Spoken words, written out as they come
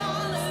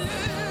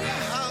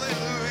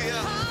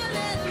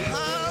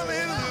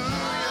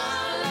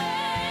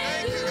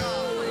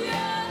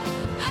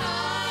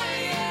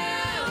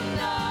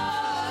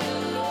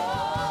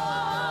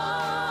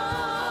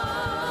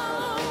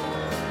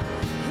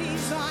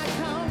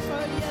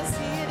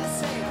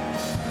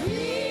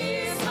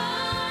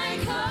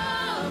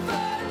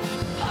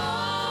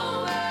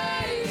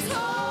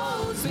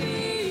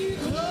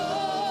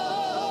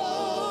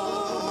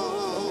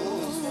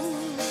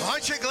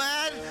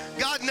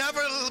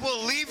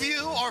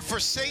or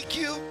forsake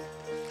you.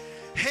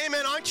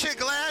 Amen. Aren't you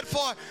glad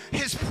for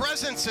his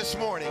presence this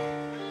morning?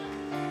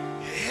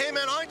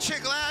 Amen. Aren't you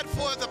glad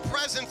for the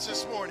presence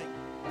this morning?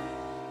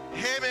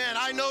 Amen.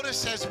 I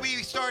noticed as we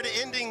started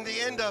ending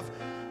the end of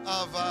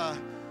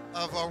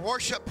our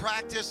worship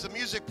practice, the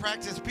music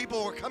practice,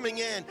 people were coming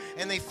in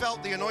and they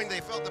felt the anointing, they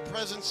felt the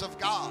presence of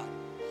God.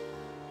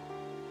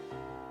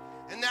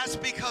 And that's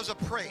because of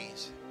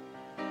praise.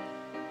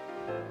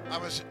 I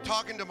was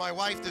talking to my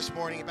wife this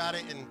morning about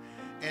it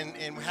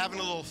and having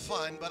a little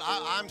fun, but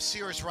I'm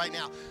serious right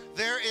now.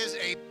 There is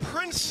a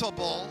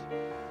principle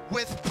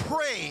with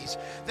praise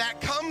that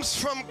comes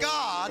from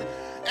God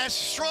as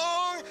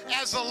strong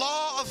as the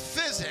law of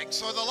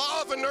physics or the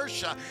law of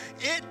inertia.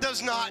 It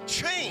does not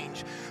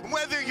change.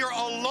 Whether you're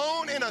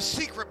alone in a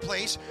secret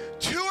place,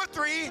 2 or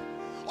 3,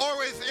 or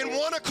within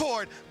one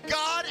accord,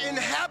 God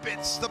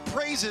inhabits the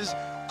praises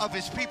of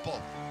his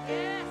people.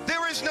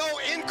 There is no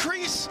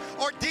increase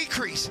or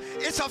decrease.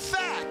 It's a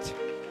fact.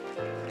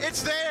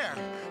 It's there.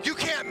 You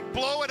can't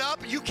blow it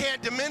up. You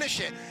can't diminish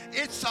it.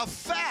 It's a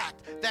fact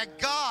that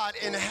God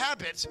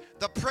inhabits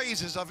the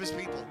praises of his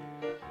people.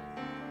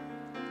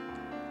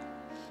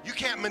 You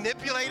can't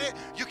manipulate it.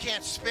 You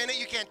can't spin it.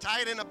 You can't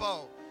tie it in a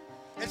bow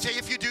and say,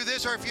 if you do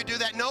this or if you do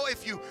that. No,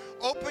 if you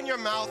open your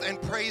mouth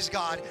and praise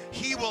God,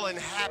 he will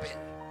inhabit.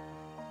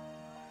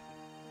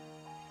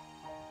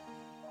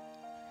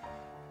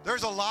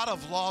 There's a lot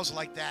of laws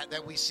like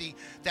that we see,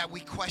 that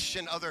we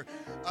question other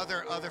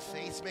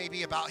faiths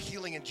maybe about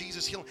healing and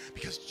Jesus healing,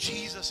 because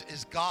Jesus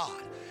is God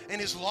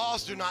and his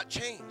laws do not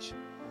change.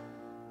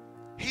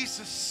 He's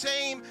the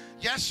same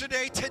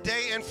yesterday,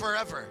 today, and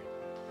forever.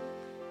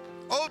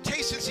 Oh,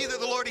 taste and see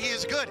that the Lord, he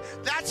is good.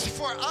 That's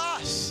for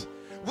us.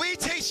 We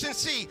taste and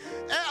see.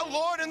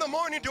 Lord, in the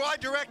morning do I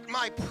direct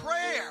my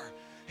prayer.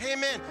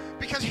 Amen.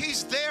 Because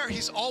he's there.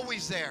 He's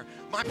always there.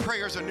 My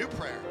prayer is a new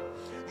prayer.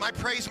 My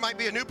praise might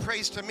be a new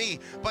praise to me,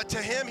 but to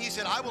him, he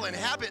said, I will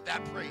inhabit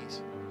that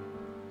praise.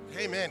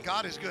 Amen.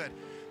 God is good.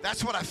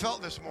 That's what I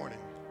felt this morning.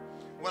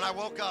 When I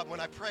woke up, when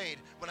I prayed,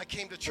 when I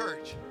came to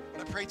church,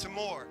 when I prayed some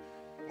more,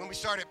 when we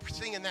started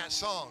singing that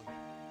song.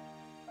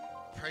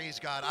 Praise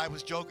God. I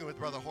was joking with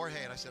Brother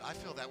Jorge, and I said, I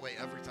feel that way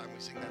every time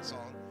we sing that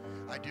song.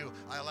 I do.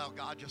 I allow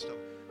God just to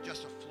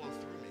flow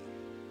through me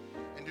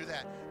and do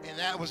that. And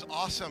that was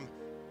awesome.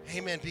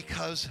 Amen.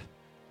 Because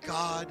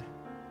God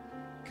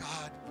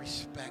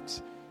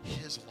respects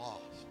his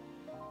laws.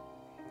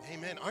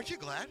 Amen. Aren't you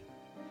glad?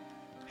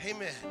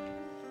 Amen.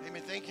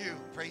 Amen. Thank you,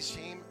 praise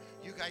team.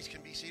 You guys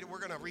can be seated. We're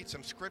going to read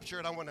some scripture,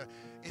 and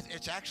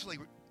it's actually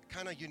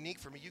kind of unique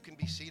for me. You can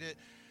be seated.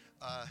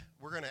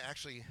 We're going to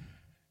actually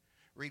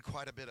read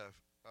quite a bit of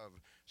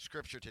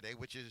scripture today,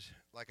 which is,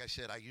 like I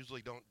said, I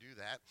usually don't do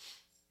that.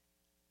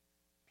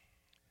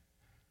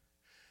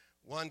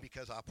 One,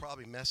 because I'll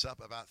probably mess up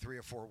about 3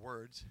 or 4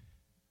 words.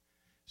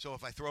 So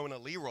if I throw in a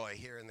Leroy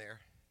here and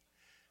there,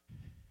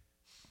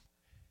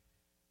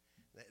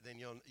 then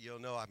you'll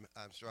know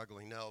I'm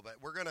struggling. No, but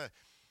we're going to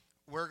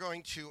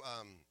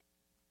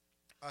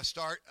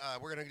start.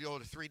 We're going to go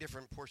to 3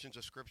 different portions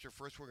of scripture.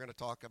 First, we're going to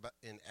talk about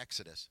in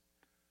Exodus,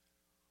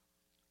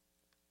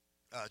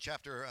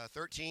 chapter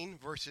 13,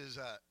 verses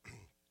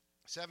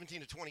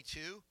 17 to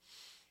 22,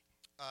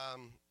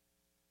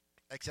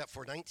 except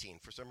for 19.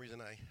 For some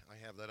reason, I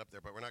have that up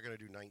there, but we're not going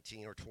to do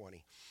 19 or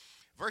 20.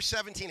 Verse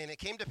 17, and it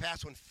came to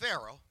pass when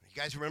Pharaoh, you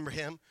guys remember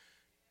him,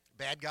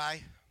 bad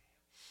guy,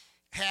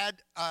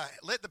 had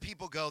let the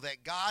people go,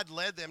 that God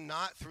led them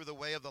not through the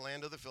way of the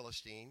land of the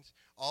Philistines,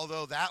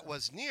 although that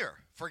was near.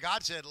 For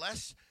God said,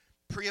 lest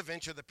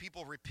peradventure the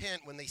people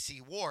repent when they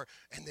see war,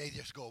 and they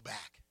just go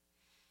back.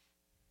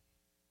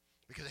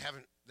 Because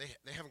they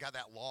haven't got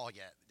that law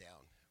yet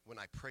down. When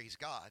I praise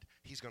God,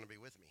 he's going to be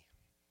with me.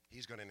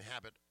 He's going to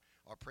inhabit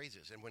our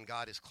praises. And when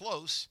God is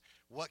close,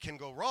 what can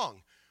go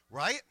wrong,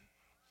 right?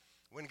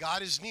 When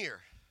God is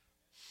near.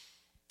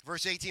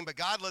 Verse 18, but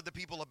God led the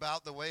people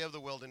about the way of the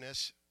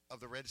wilderness of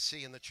the Red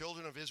Sea, and the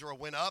children of Israel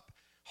went up,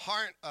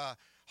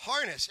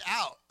 harnessed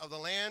out of the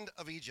land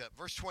of Egypt.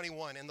 Verse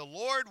 21, and the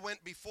Lord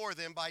went before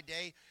them by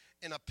day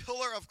in a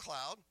pillar of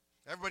cloud.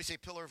 Everybody say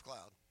pillar of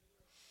cloud.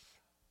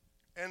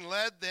 And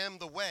led them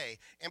the way.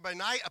 And by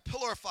night a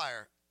pillar of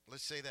fire.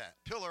 Let's say that.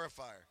 Pillar of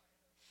fire.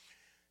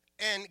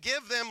 And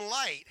give them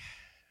light.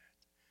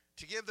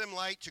 To give them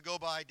light to go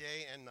by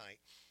day and night.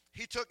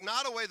 He took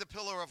not away the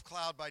pillar of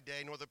cloud by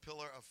day, nor the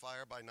pillar of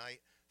fire by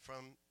night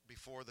from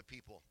before the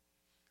people.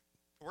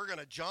 We're going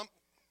to jump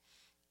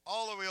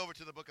all the way over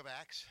to the book of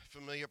Acts,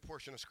 familiar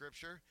portion of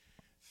Scripture,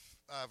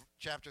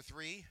 chapter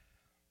 3,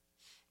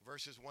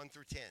 verses 1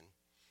 through 10.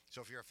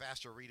 So if you're a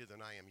faster reader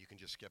than I am, you can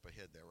just skip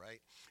ahead there, right?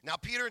 Now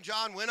Peter and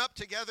John went up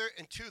together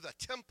into the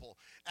temple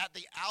at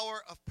the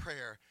hour of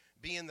prayer,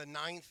 being the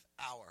 9th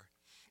hour.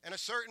 And a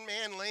certain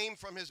man lame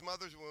from his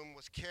mother's womb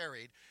was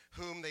carried,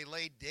 whom they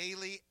laid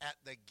daily at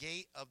the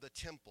gate of the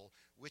temple,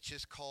 which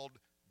is called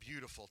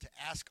Beautiful, to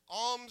ask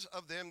alms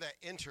of them that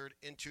entered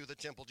into the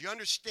temple. Do you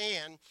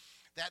understand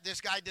that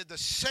this guy did the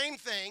same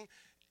thing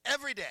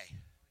every day?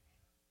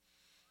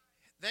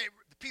 The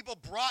people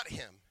brought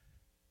him.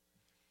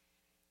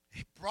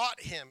 They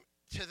brought him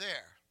to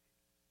there.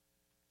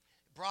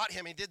 Brought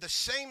him. He did the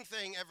same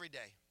thing every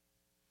day.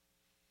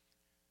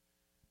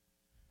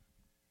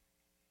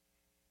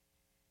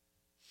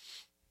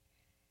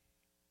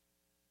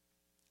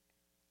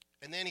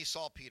 And then he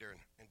saw Peter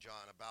and John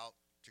about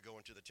to go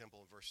into the temple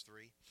in verse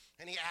 3.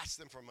 And he asked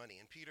them for money.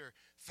 And Peter,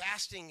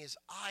 fasting his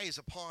eyes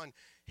upon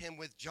him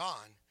with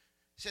John,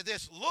 said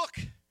this, "Look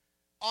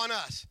on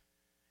us."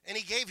 And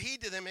he gave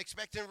heed to them,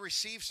 expecting to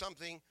receive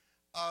something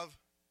of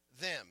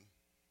them.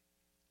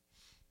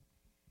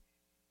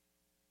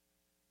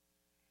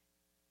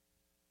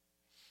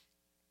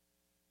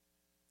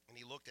 And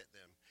he looked at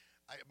them.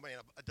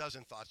 A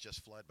dozen thoughts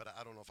just flood, but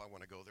I don't know if I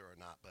want to go there or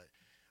not. But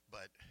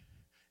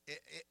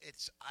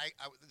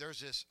there's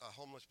this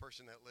homeless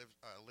person that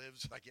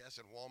lives, I guess,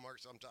 in Walmart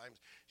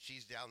sometimes.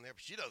 She's down there,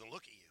 but she doesn't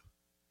look at you.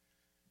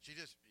 She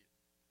just,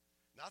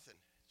 nothing.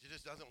 She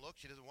just doesn't look.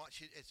 She doesn't want,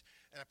 and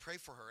I pray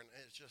for her, and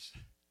it's just,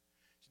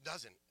 she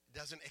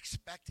doesn't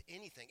expect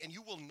anything. And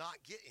you will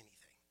not get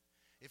anything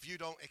if you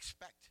don't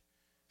expect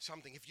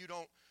something, if you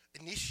don't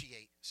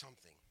initiate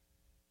something.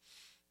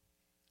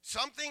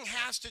 Something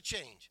has to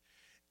change.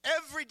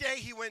 Every day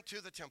he went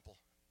to the temple.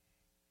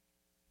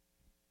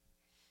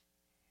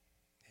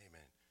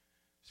 Amen.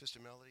 Sister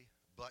Melody,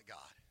 but God.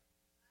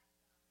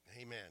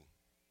 Amen.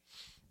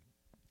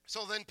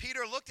 So then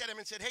Peter looked at him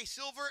and said, "Hey,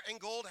 silver and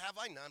gold have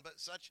I none, but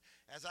such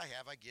as I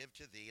have I give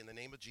to thee. In the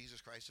name of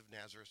Jesus Christ of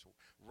Nazareth,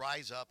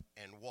 rise up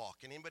and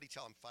walk." Can anybody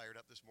tell I'm fired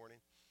up this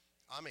morning?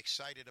 I'm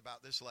excited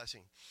about this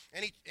lesson.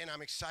 And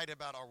I'm excited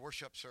about our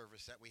worship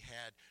service that we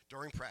had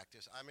during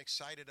practice. I'm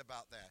excited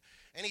about that.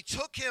 And he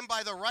took him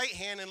by the right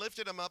hand and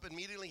lifted him up.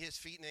 Immediately his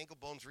feet and ankle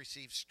bones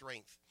received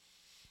strength.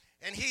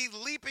 And he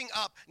leaping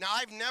up. Now,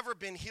 I've never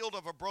been healed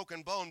of a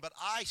broken bone, but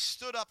I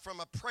stood up from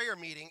a prayer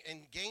meeting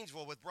in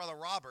Gainesville with Brother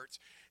Roberts,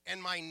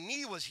 and my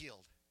knee was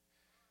healed.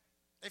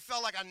 It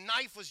felt like a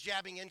knife was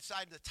jabbing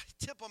inside the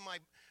tip of my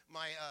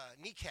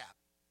kneecap.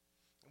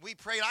 We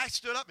prayed. I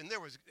stood up, and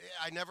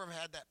I never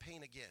had that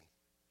pain again.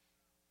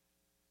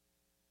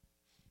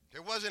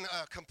 There wasn't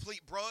a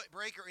complete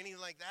break or anything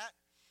like that.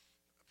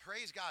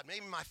 Praise God.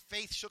 Maybe my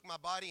faith shook my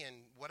body,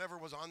 and whatever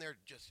was on there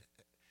just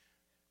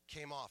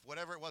came off.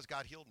 Whatever it was,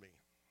 God healed me.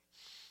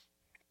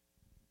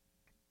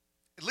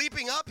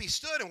 Leaping up, he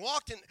stood and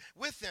walked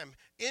with them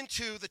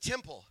into the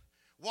temple,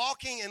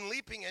 walking and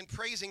leaping and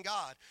praising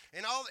God.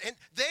 And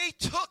they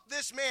took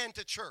this man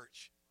to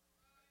church.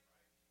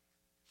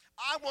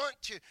 I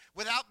want to,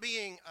 without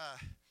being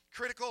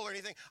critical or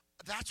anything,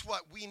 that's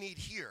what we need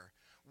here.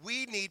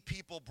 We need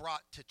people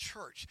brought to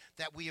church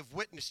that we have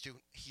witnessed to.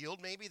 Healed,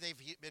 maybe they've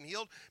been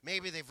healed.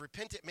 Maybe they've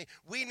repented.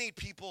 We need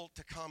people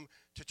to come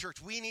to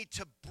church. We need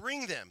to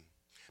bring them.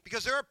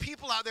 Because there are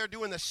people out there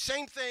doing the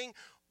same thing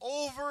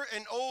over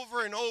and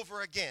over and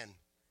over again.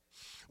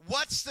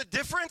 What's the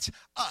difference?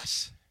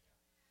 Us.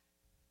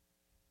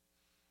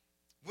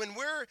 When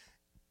we're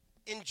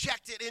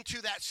injected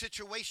into that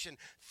situation,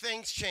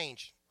 things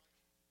change.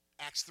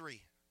 Acts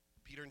 3,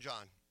 Peter and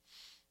John.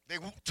 They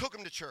took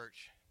him to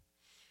church.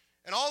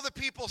 And all the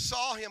people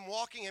saw him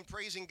walking and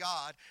praising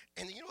God.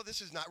 And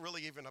this is not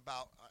really even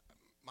about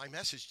my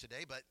message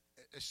today, but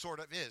it sort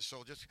of is.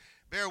 So just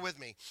bear with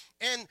me.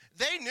 And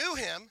they knew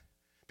him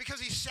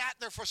because he sat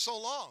there for so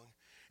long.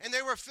 And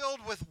they were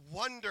filled with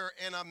wonder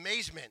and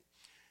amazement.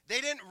 They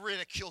didn't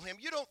ridicule him.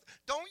 You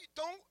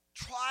don't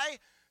try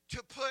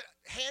to put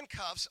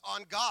handcuffs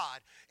on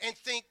God and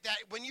think that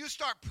when you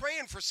start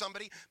praying for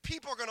somebody,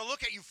 people are going to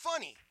look at you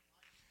funny.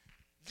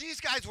 These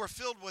guys were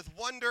filled with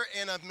wonder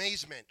and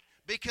amazement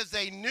because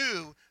they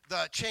knew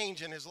the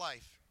change in his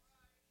life.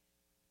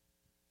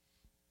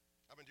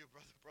 I'm going to do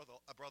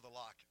Brother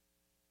Locke.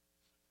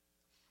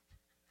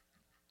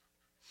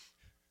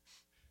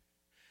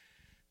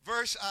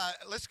 Verse,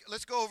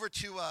 let's go over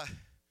to,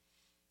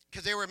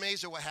 because they were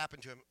amazed at what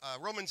happened to him.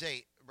 Romans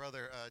 8,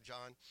 Brother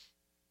John.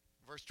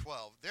 Verse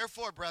 12,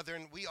 "Therefore,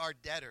 brethren, we are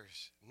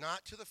debtors,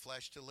 not to the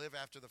flesh, to live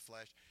after the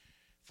flesh.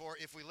 For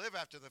if we live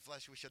after the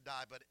flesh, we shall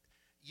die. But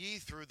ye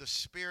through the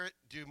Spirit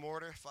do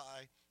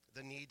mortify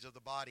the needs of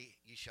the body,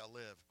 ye shall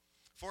live.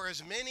 For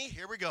as many,"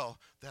 here we go,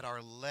 "that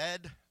are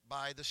led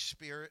by the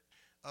Spirit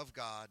of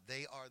God,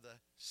 they are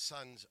the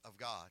sons of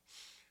God.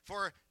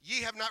 For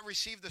ye have not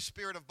received the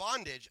spirit of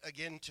bondage,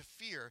 again to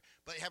fear,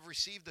 but have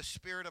received the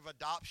spirit of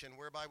adoption,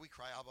 whereby we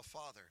cry, Abba,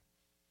 Father.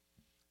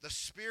 The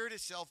Spirit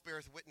itself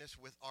beareth witness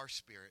with our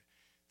spirit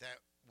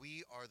that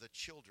we are the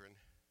children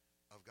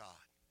of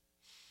God."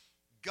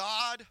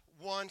 God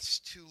wants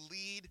to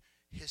lead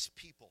his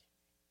people.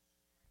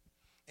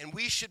 And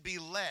we should be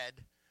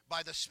led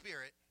by the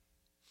Spirit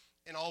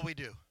in all we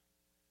do.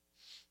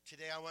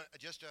 Today I want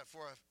just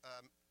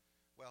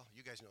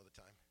you guys know the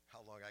time,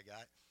 how long I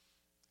got.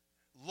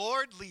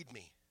 Lord, lead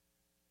me.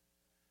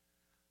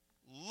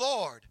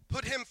 Lord,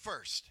 put him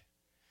first.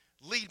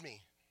 Lead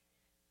me.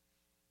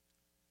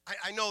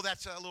 I know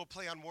that's a little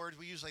play on words.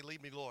 We usually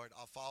lead me, Lord.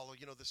 I'll follow,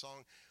 the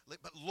song.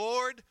 But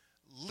Lord,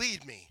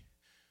 lead me.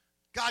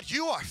 God,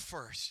 you are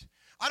first.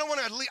 I don't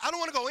want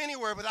to go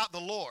anywhere without the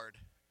Lord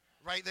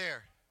right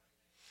there.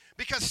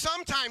 Because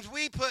sometimes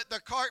we put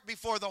the cart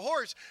before the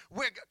horse.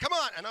 Come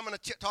on, and I'm going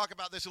to talk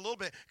about this a little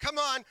bit. Come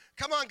on,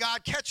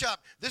 God, catch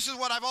up. This is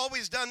what I've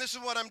always done. This is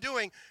what I'm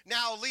doing.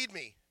 Now lead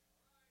me.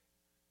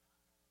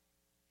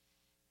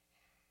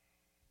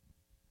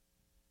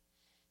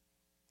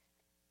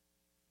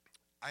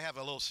 I have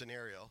a little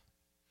scenario.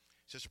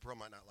 Sister Pearl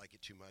might not like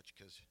it too much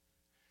because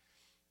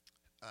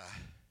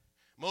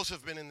most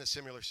have been in this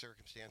similar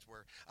circumstance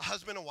where a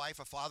husband and wife,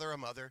 a father, a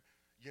mother,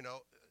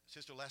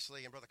 Sister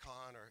Leslie and Brother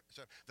Con,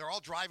 they're all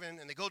driving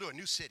and they go to a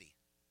new city.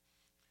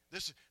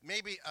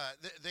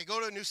 They go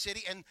to a new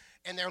city and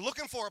they're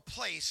looking for a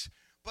place,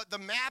 but the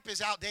map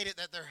is outdated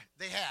that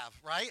they have,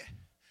 right?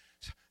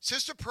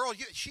 Sister Pearl,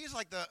 she's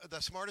like the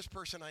smartest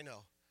person I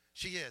know.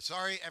 She is.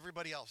 Sorry,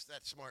 everybody else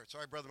that's smart.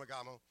 Sorry, Brother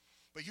Magamo.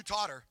 But you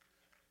taught her.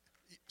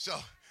 So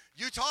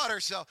you taught her.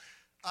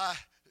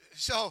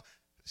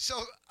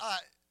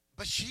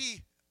 But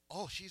she's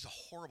a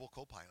horrible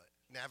co-pilot,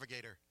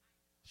 navigator.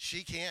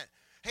 She can't.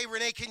 Hey,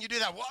 Renee, can you do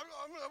that?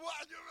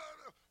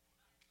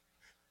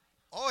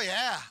 Oh,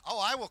 yeah. Oh,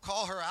 I will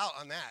call her out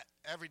on that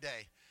every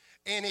day.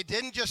 And it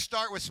didn't just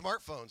start with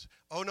smartphones.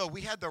 Oh, no,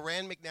 we had the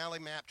Rand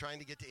McNally map trying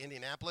to get to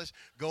Indianapolis,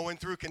 going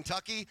through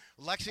Kentucky,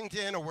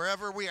 Lexington, or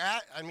wherever we're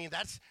at. I mean,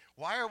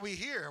 why are we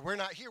here? We're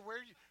not here.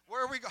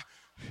 Where are we going?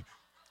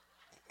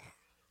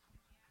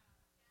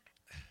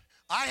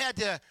 I had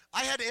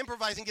to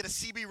improvise and get a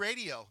CB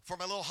radio for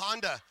my little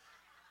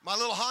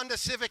Honda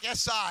Civic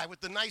SI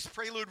with the nice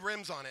Prelude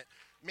rims on it.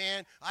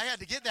 Man, I had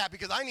to get that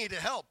because I needed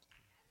help.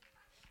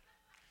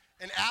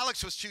 And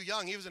Alex was too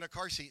young. He was in a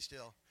car seat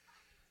still.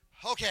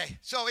 Okay,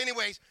 so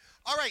anyways,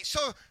 all right,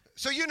 so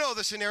you know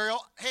the scenario.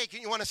 Hey,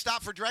 you want to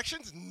stop for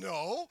directions?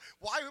 No.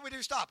 Why would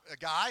we stop? A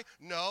guy?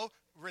 No.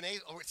 Renee,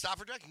 stop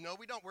for directions? No,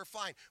 we don't. We're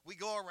fine. We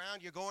go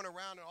around, you're going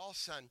around, and all of a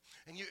sudden,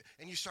 and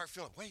you start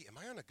feeling, wait, am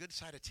I on a good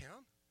side of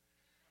town?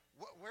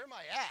 Where am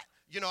I at?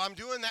 I'm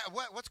doing that.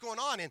 What's going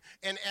on?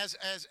 And as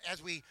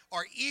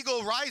our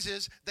ego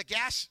rises, the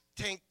gas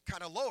tank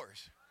kind of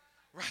lowers,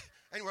 right?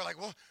 And we're like,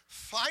 well,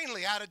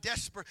 finally, out of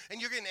desperate, and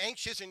you're getting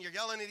anxious, and you're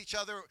yelling at each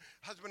other,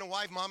 husband and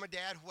wife, mom and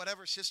dad,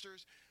 whatever,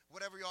 sisters,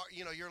 whatever you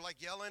are, you're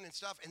like yelling and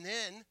stuff, and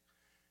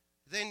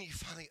then you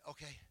finally,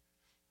 okay,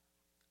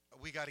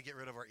 we got to get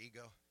rid of our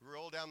ego.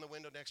 Roll down the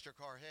window next to your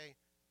car. Hey,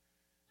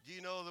 do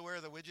you know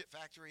where the widget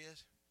factory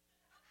is?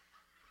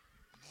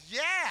 Yeah.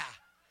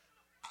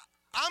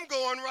 I'm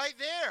going right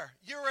there.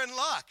 You're in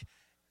luck.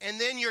 And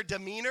then your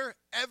demeanor,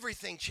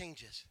 everything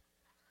changes.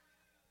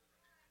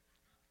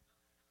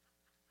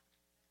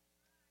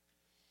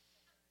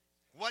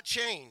 What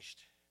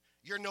changed?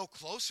 You're no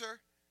closer,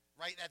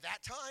 right, at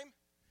that time,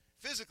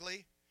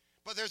 physically,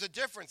 but there's a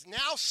difference.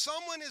 Now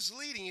someone is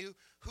leading you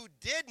who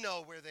did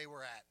know where they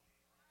were at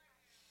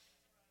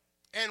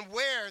and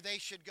where they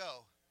should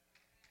go.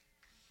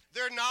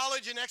 Their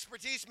knowledge and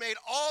expertise made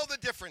all the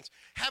difference.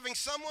 Having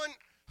someone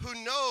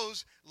who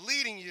knows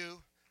leading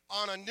you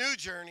on a new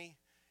journey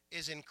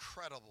is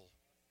incredible.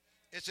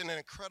 It's an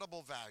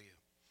incredible value.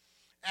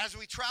 As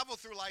we travel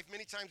through life,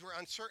 many times we're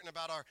uncertain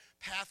about our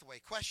pathway.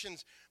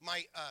 Questions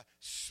might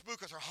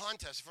spook us or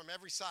haunt us from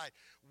every side.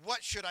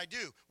 What should I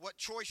do? What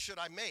choice should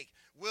I make?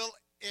 Will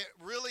it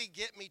really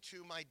get me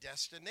to my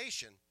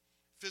destination,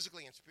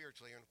 physically and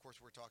spiritually? And, of course,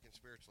 we're talking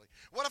spiritually.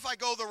 What if I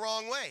go the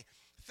wrong way?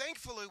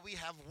 Thankfully, we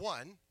have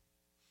one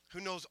who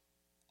knows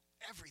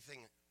everything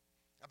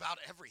about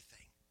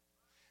everything.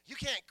 You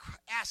can't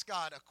ask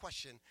God a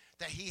question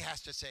that he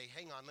has to say,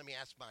 hang on, let me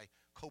ask my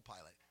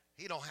co-pilot.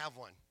 He don't have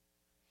one.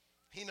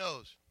 He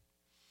knows.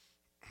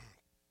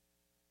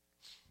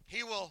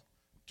 He will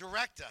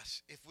direct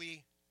us if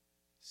we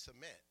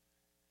submit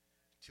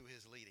to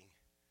his leading.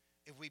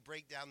 If we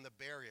break down the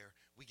barrier,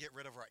 we get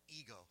rid of our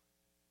ego.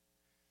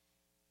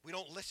 We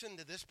don't listen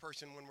to this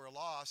person when we're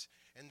lost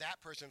and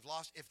that person's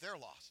lost if they're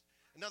lost.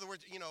 In other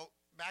words,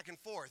 back and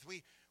forth.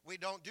 We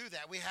don't do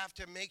that. We have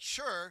to make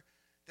sure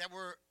that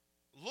we're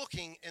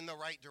looking in the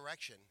right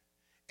direction.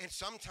 And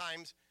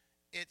sometimes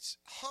it's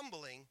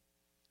humbling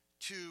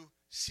to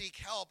seek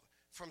help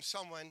from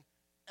someone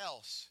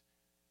else,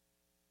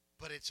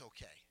 but it's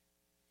okay.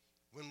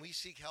 When we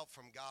seek help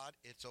from God,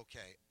 it's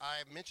okay.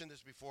 I mentioned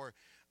this before.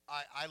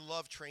 I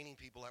love training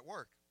people at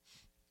work,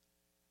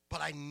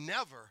 but I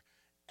never,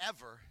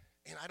 ever,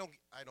 and I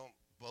don't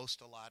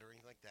boast a lot or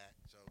anything like that,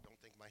 so don't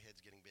think my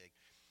head's getting big,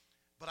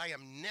 but I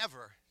am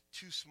never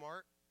too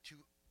smart,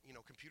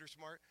 computer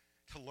smart,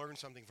 to learn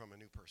something from a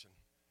new person.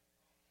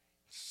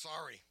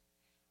 Sorry.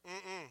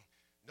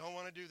 Don't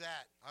want to do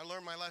that. I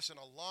learned my lesson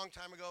a long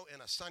time ago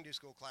in a Sunday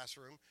school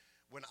classroom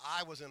when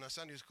I was in a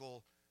Sunday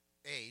school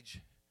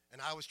age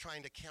and I was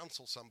trying to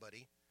counsel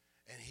somebody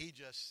and he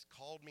just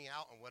called me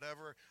out on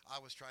whatever I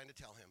was trying to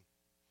tell him.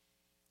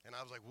 And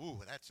I was like,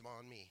 woo, that's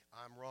on me.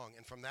 I'm wrong.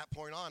 And from that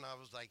point on, I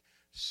was like,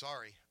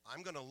 sorry.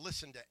 I'm going to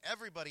listen to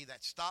everybody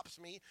that stops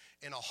me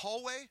in a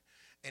hallway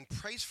and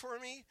prays for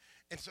me.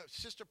 And so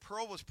Sister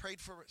Pearl was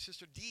prayed for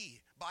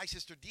by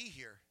Sister D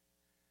here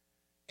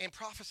and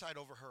prophesied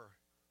over her.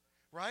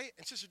 Right?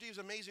 And Sister D is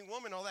an amazing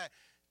woman, all that.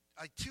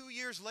 2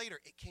 years later,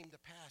 it came to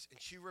pass,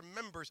 and she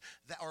remembers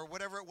that, or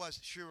whatever it was,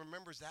 she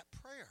remembers that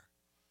prayer.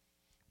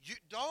 You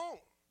don't,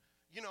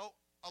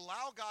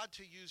 allow God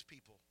to use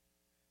people.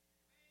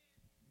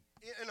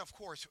 And of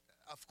course,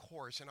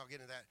 and I'll get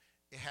into that,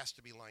 it has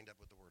to be lined up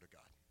with the Word of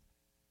God.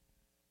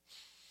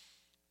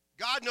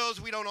 God knows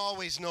we don't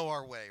always know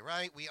our way,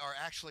 right? We are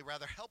actually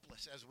rather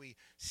helpless as we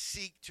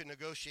seek to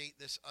negotiate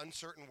this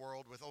uncertain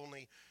world with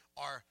only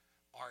our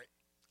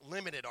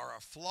limited or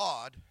our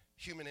flawed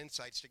human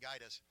insights to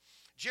guide us.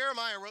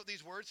 Jeremiah wrote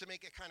these words to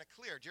make it kind of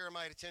clear.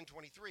 Jeremiah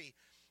 10:23,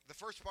 the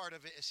first part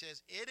of it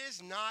says, "It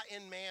is not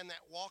in man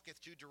that walketh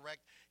to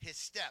direct his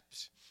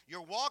steps."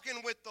 You're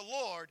walking with the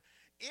Lord.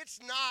 It's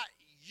not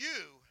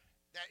you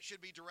that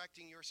should be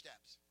directing your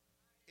steps.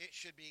 It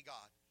should be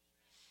God.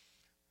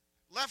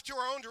 Left to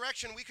our own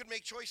direction, we could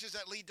make choices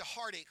that lead to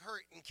heartache,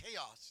 hurt, and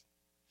chaos.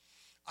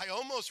 I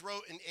almost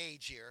wrote an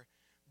age here,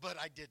 but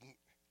I didn't,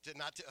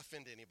 not to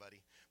offend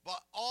anybody.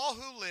 But all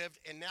who lived,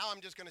 and now I'm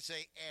just going to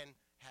say, and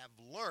have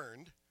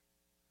learned,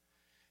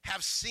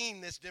 have seen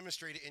this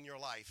demonstrated in your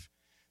life,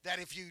 that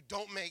if you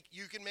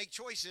you can make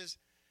choices,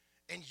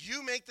 and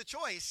you make the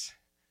choice,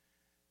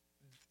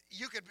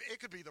 it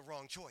could be the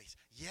wrong choice.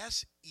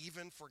 Yes,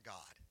 even for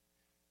God.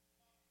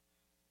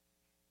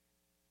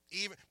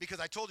 Even because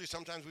I told you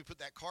sometimes we put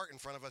that cart in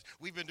front of us.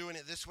 We've been doing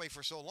it this way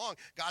for so long.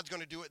 God's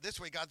going to do it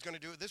this way. God's going to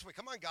do it this way.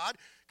 Come on, God.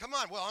 Come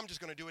on. Well, I'm just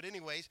going to do it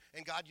anyways.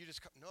 And God, you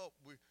just no.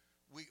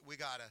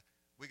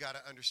 We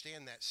gotta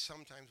understand that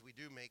sometimes we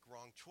do make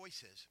wrong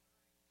choices.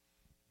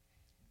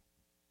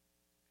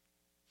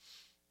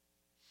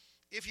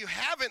 If you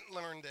haven't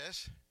learned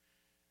this,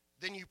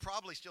 then you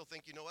probably still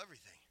think you know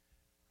everything.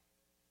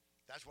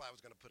 That's why I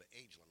was going to put an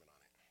age limit on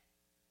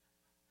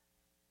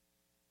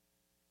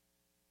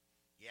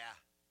it. Yeah.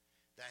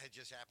 That had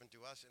just happened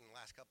to us in the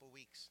last couple of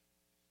weeks.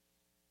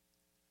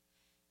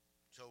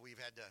 So we've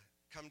had to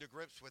come to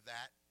grips with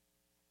that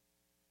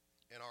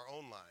in our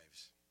own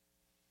lives.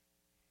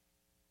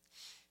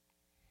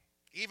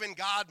 Even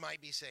God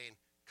might be saying,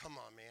 come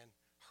on, man,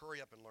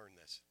 hurry up and learn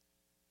this.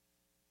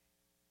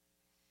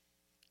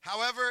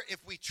 However,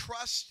 if we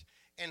trust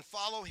and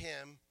follow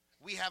him,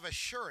 we have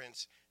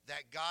assurance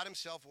that God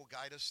himself will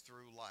guide us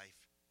through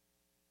life.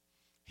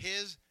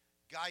 His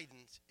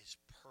guidance is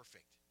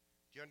perfect.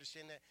 Do you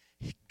understand that?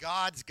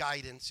 God's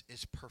guidance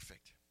is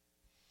perfect.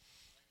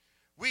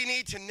 We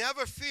need to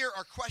never fear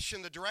or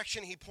question the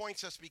direction he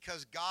points us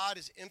because God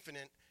is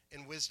infinite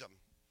in wisdom.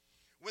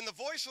 When the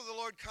voice of the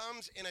Lord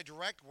comes in a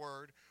direct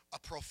word, a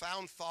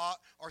profound thought,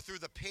 or through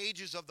the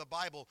pages of the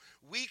Bible,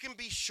 we can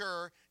be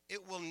sure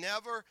it will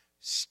never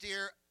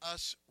steer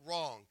us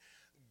wrong.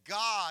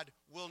 God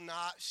will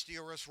not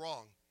steer us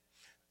wrong.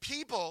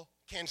 People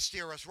can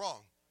steer us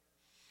wrong.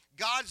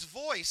 God's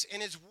voice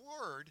and his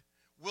word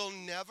will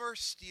never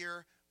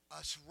steer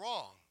us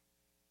wrong.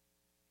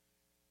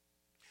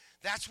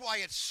 That's why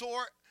it's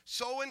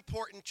so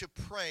important to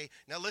pray.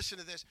 Now listen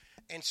to this,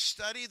 and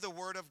study the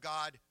word of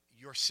God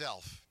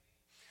yourself.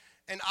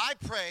 And I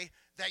pray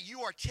that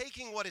you are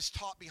taking what is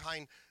taught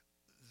behind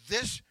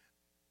this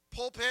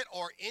pulpit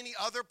or any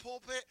other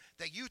pulpit,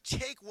 that you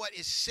take what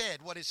is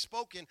said, what is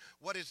spoken,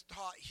 what is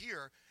taught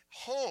here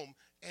home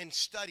and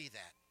study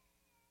that.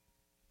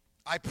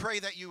 I pray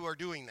that you are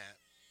doing that.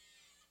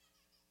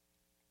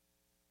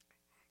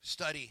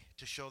 Study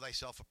to show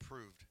thyself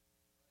approved.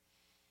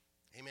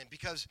 Amen.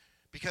 Because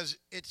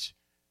it's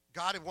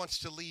God who wants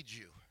to lead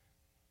you.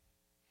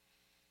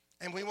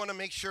 And we want to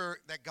make sure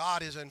that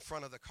God is in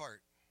front of the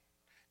cart.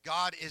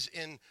 God is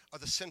in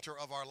the center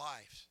of our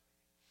lives.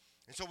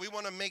 And so we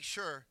want to make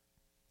sure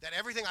that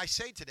everything I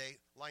say today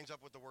lines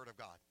up with the word of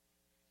God.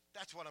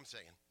 That's what I'm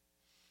saying.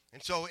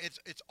 And so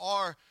it's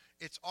our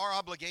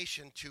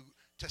obligation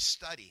to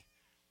study.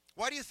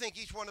 Why do you think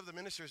each one of the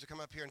ministers to come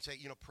up here and say,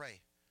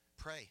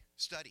 pray,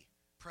 study,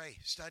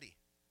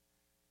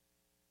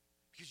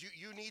 because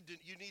you need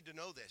to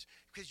know this,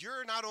 because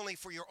you're not only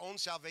for your own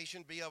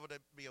salvation, be able to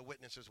be a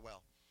witness as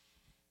well.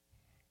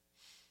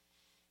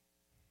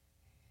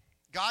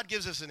 God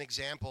gives us an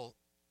example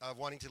of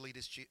wanting to lead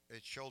his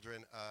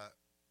children.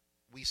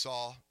 We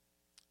saw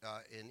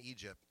in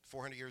Egypt,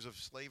 400 years of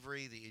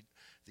slavery,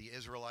 the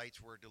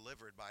Israelites were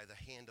delivered by the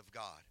hand of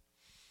God.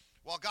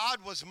 While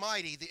God was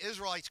mighty, the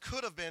Israelites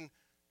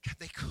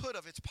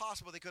it's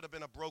possible they could have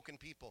been a broken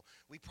people.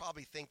 We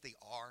probably think they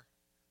are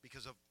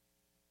because of,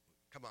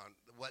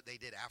 what they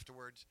did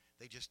afterwards.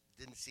 They just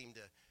didn't seem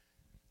to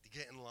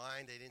get in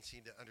line. They didn't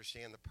seem to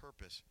understand the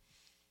purpose.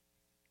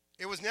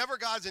 It was never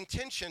God's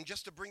intention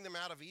just to bring them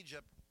out of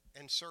Egypt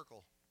and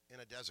circle in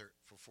a desert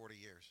for 40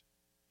 years.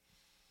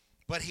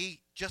 But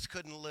he just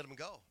couldn't let them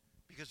go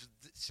because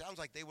it sounds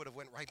like they would have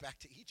went right back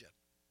to Egypt.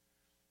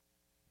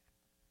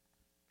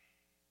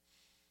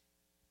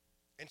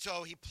 And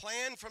so he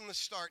planned from the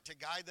start to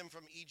guide them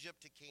from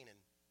Egypt to Canaan.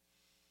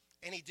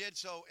 And he did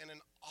so in an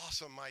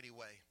awesome, mighty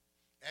way.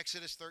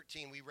 Exodus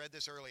 13, we read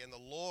this early. And the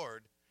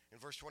Lord, in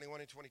verse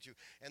 21 and 22,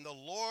 and the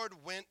Lord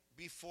went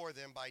before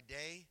them by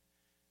day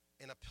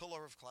in a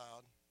pillar of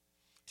cloud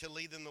to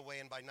lead them the way,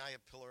 and by night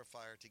a pillar of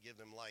fire to give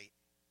them light.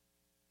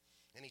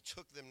 and he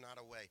took them not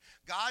away.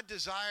 God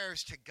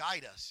desires to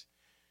guide us,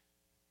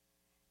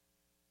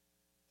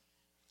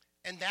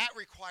 and that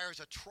requires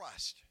a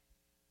trust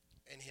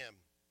in him.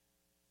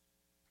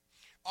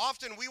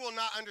 Often we will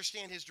not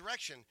understand his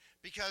direction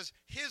because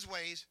his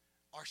ways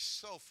are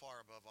so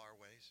far above our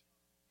ways.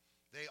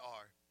 They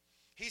are.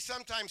 He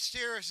sometimes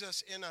steers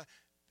us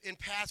in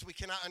paths we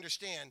cannot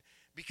understand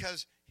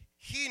because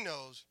he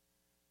knows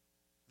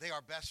they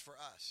are best for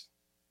us.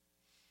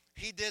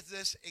 He did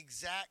this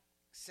exact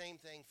same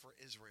thing for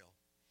Israel.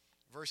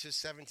 Verses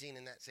 17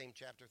 in that same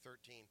chapter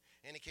 13.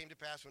 And it came to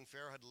pass when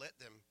Pharaoh had let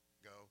them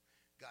go,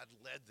 God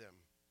led them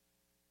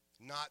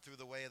not through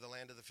the way of the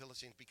land of the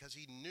Philistines because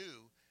he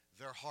knew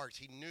their hearts.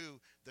 He knew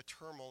the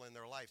turmoil in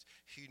their lives.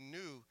 He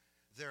knew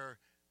their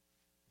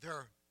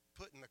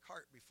putting the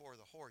cart before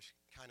the horse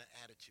kind of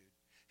attitude.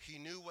 He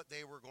knew what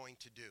they were going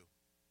to do.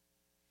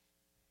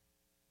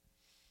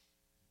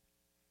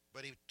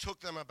 But he took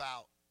them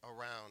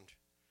around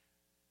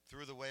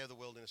through the way of the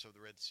wilderness of the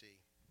Red Sea.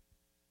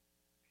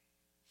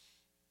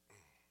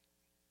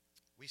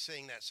 We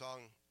sing that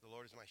song, "The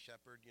Lord is my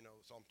shepherd,"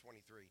 Psalm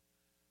 23.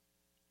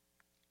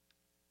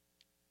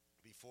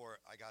 Before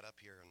I got up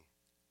here, and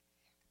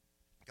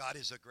God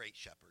is a great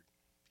shepherd.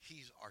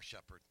 He's our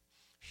shepherd.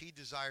 He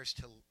desires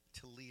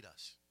to lead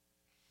us.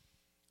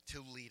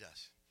 To lead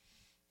us.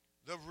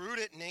 The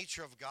rooted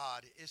nature of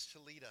God is to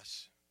lead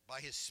us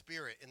by his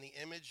Spirit in the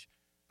image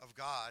of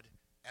God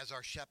as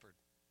our shepherd.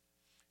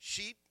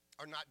 Sheep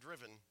are not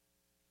driven,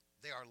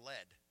 they are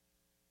led.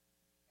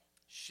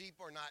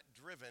 Sheep are not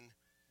driven,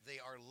 they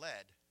are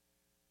led.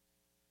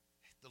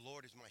 The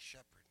Lord is my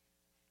shepherd.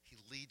 He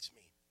leads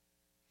me.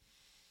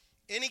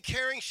 Any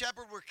caring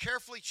shepherd would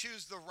carefully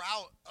choose the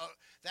route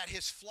that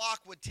his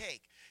flock would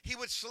take. He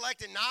would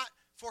select it not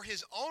for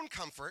his own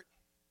comfort,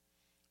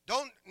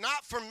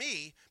 not for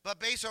me, but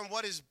based on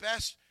what is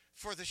best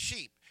for the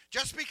sheep.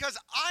 Just because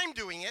I'm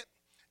doing it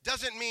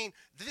doesn't mean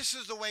this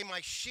is the way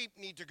my sheep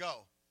need to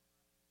go.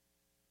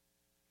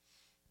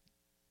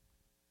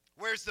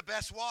 Where's the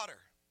best water?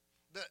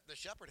 The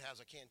shepherd has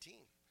a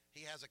canteen.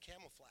 He has a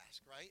camel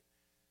flask, right?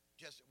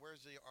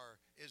 Where's our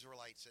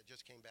Israelites that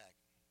just came back?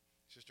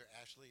 Sister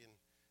Ashley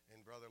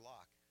and Brother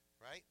Locke,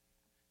 right?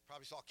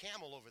 Probably saw a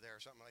camel over there or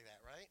something like that,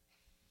 right?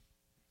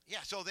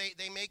 Yeah, so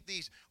they make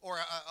these, or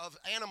of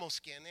animal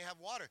skin, they have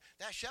water.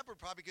 That shepherd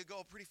probably could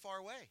go pretty far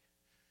away.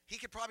 He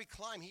could probably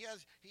climb. He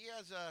has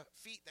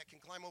feet that can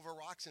climb over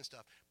rocks and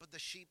stuff, but the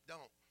sheep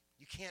don't.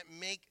 You can't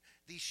make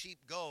these sheep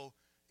go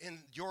in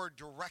your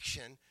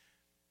direction,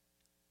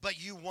 but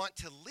you want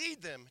to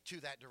lead them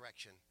to that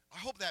direction. I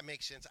hope that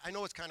makes sense. I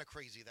know it's kind of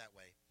crazy that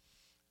way,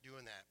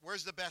 doing that.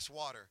 Where's the best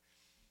water?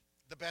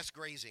 The best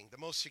grazing, the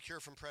most secure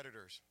from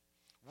predators?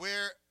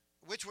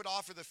 Which would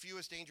offer the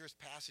fewest dangerous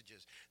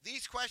passages?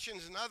 These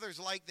questions and others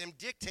like them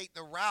dictate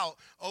the route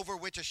over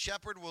which a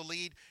shepherd will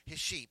lead his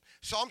sheep.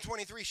 Psalm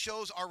 23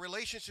 shows our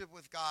relationship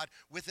with God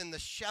within the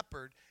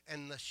shepherd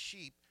and the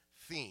sheep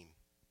theme.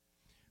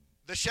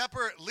 The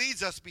shepherd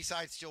leads us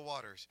beside still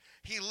waters.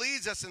 He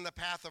leads us in the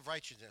path of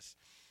righteousness.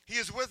 He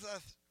is with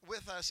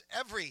us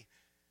every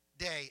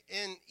day,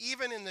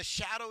 even in the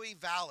shadowy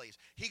valleys.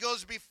 He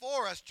goes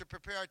before us to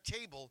prepare a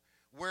table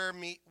where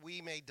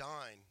we may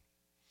dine.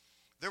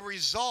 The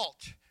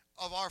result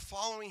of our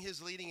following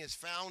his leading is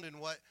found in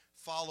what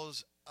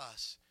follows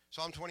us.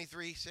 Psalm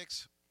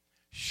 23:6,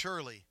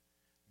 surely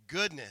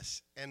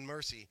goodness and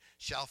mercy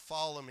shall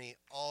follow me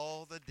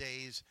all the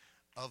days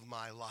of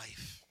my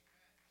life.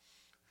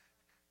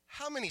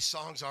 How many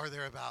songs are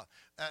there about?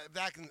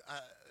 Back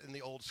in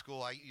the old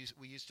school,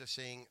 we used to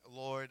sing,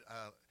 Lord,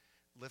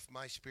 lift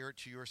my spirit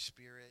to your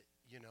spirit,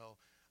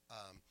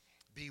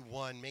 be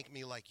one, make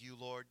me like you,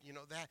 Lord.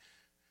 That.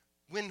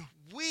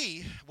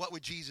 What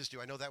would Jesus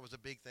do? I know that was a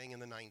big thing in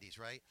the 90s,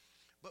 right?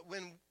 But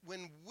when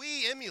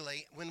we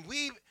emulate, when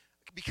we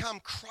become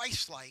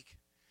Christ-like,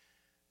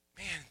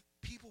 man,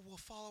 people will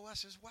follow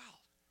us as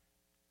well.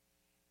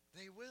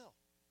 They will.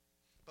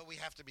 But we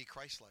have to be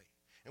Christ-like.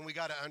 And we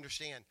got to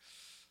understand,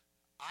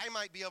 I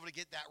might be able to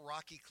get that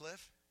rocky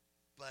cliff,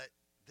 but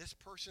this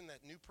person,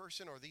 that new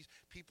person, or these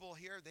people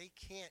here, they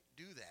can't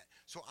do that.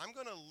 So I'm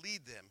going to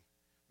lead them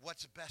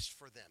what's best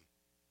for them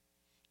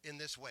in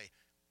this way.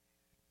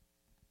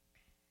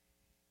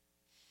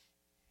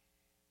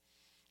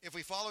 If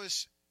we follow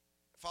his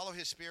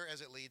Spirit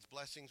as it leads,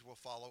 blessings will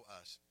follow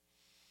us.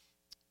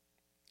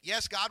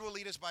 Yes, God will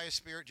lead us by his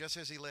Spirit just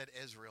as he led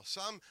Israel.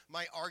 Some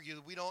might argue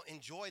that we don't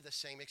enjoy the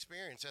same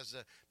experience as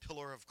the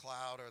pillar of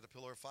cloud or the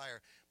pillar of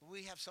fire, but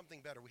we have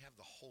something better. We have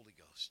the Holy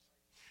Ghost.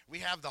 We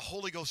have the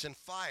Holy Ghost and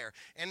fire,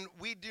 and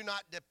we do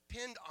not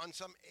depend on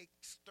some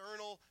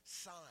external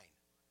sign.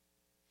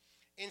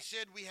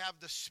 Instead, we have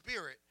the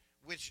Spirit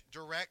which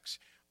directs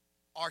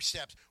our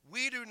steps.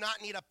 We do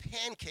not need a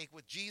pancake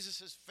with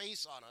Jesus'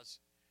 face on us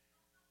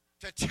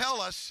to tell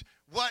us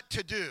what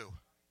to do.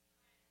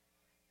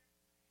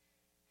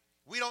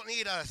 We don't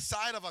need a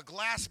side of a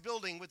glass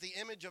building with the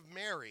image of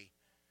Mary,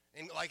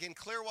 like in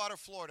Clearwater,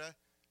 Florida,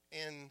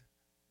 in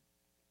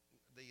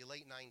the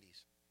late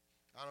 90s.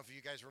 I don't know if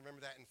you guys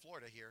remember that in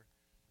Florida here.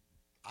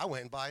 I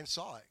went by and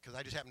saw it because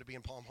I just happened to be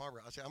in Palm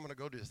Harbor. I said, I'm going to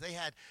go do this. They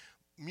had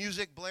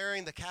music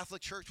blaring. The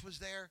Catholic Church was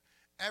there.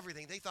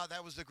 Everything. They thought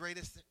that was the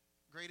greatest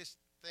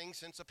thing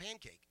since a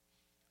pancake.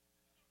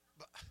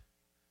 But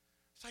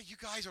it's like you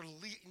guys are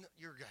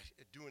you're guys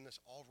doing this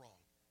all wrong.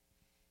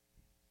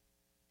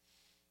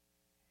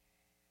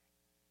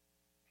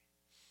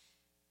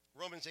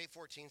 Romans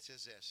 8:14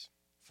 says this,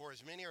 for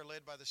as many are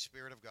led by the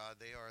Spirit of God,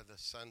 they are the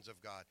sons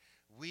of God.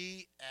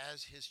 We,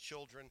 as his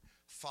children,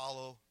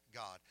 follow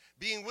God.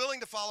 Being willing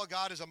to follow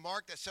God is a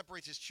mark that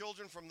separates his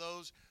children from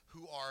those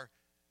who are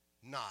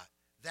not.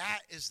 That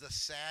is the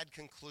sad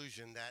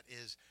conclusion that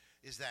is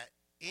that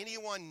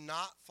anyone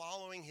not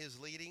following his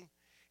leading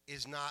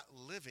is not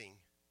living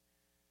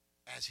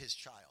as his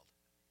child.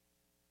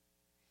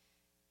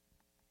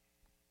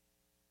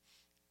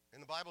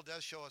 And the Bible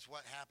does show us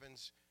what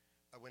happens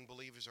when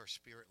believers are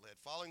Spirit-led.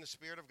 Following the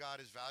Spirit of God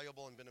is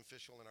valuable and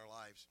beneficial in our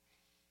lives.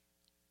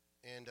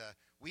 And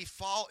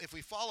if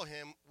we follow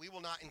him, we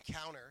will not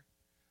encounter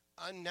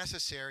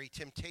unnecessary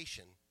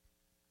temptation.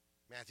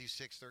 Matthew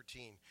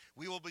 6:13.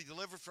 We will be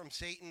delivered from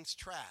Satan's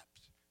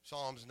traps.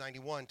 Psalms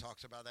 91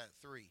 talks about that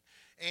 3.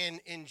 And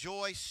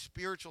enjoy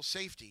spiritual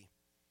safety.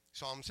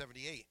 Psalm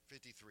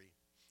 78:53.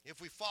 If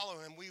we follow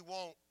him, we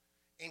won't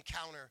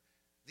encounter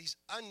these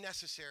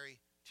unnecessary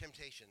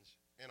temptations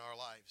in our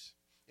lives.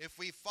 If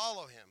we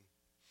follow him,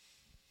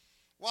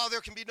 while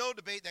there can be no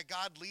debate that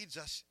God leads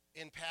us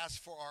in paths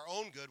for our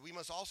own good, we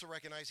must also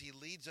recognize he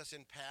leads us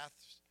in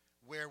paths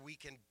where we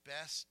can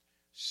best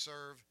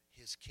serve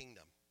his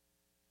kingdom.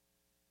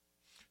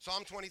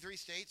 Psalm 23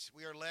 states,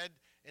 we are led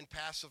in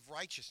paths of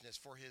righteousness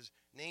for his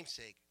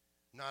namesake,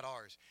 not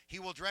ours. He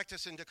will direct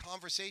us into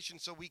conversation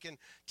so we can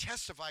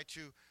testify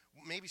to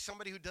maybe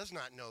somebody who does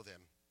not know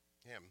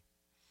him.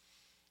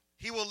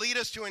 He will lead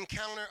us to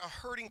encounter a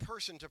hurting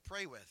person to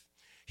pray with.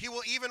 He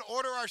will even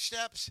order our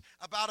steps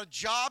about a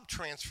job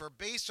transfer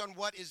based on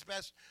what is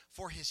best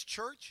for his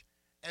church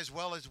as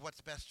well as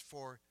what's best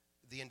for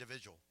the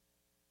individual.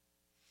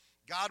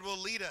 God will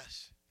lead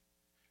us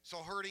so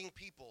hurting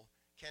people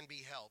can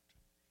be helped.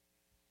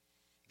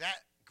 That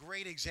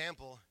great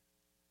example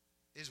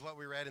is what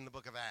we read in the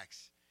book of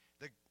Acts.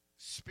 The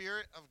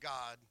Spirit of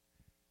God,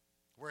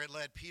 where it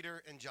led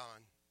Peter and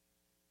John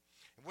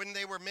when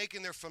they were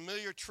making their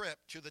familiar trip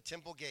to the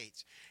temple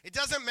gates. It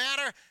doesn't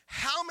matter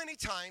how many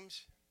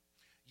times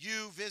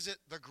you visit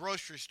the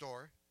grocery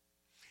store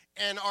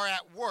and are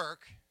at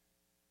work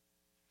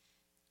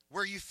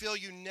where you feel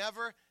you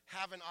never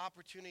have an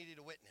opportunity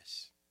to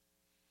witness.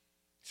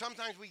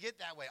 Sometimes we get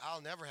that way.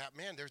 I'll never have,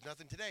 man, there's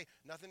nothing today.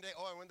 Nothing today.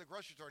 Oh, I went to the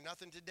grocery store.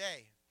 Nothing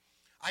today.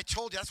 I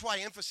told you, that's why I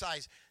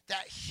emphasize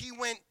that he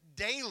went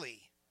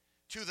daily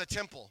to the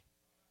temple.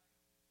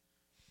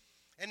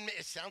 And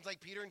it sounds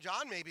like Peter and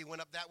John maybe went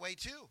up that way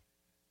too.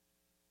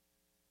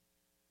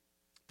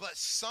 But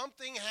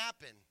something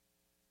happened.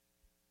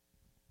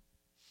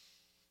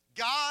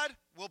 God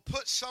will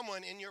put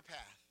someone in your path.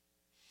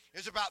 It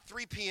was about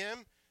 3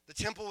 p.m. The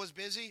temple was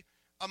busy.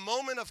 A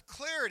moment of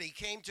clarity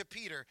came to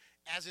Peter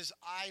as his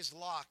eyes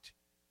locked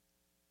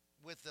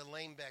with the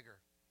lame beggar.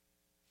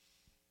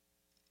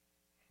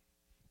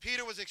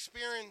 Peter was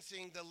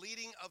experiencing the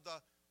leading of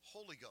the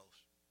Holy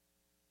Ghost.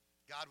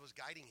 God was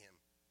guiding him.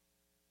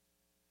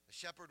 The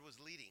shepherd was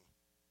leading.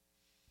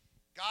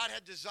 God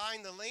had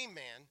designed the lame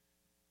man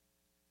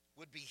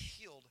would be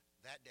healed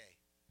that day.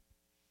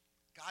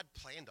 God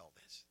planned all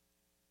this.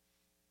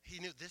 He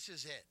knew this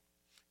is it.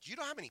 Do you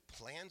know how many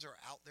plans are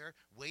out there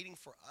waiting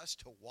for us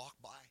to walk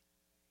by?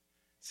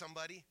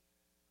 Somebody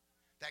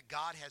that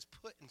God has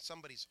put in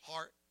somebody's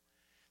heart.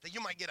 That you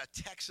might get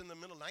a text in the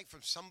middle of the night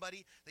from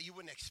somebody that you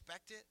wouldn't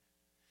expect it.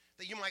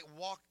 That you might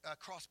walk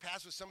cross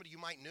paths with somebody you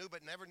might know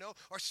but never know.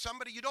 Or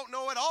somebody you don't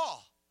know at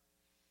all.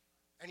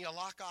 And you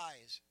lock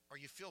eyes or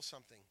you feel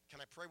something.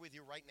 Can I pray with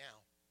you right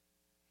now?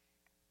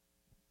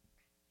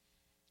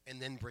 And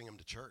then bring them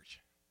to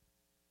church.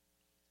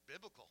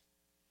 Biblical.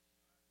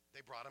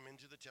 They brought him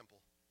into the temple.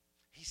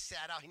 He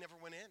sat out. He never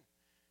went in.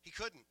 He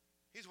couldn't.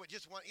 He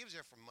was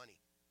there for money.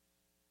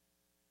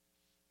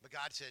 But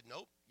God said,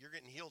 nope, you're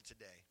getting healed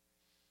today.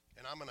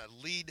 And I'm going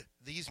to lead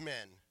these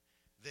men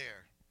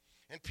there.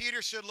 And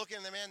Peter stood looking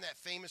at the man. That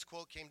famous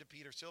quote came to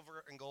Peter,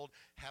 silver and gold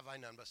have I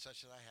none, but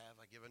such as I have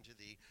I give unto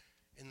thee.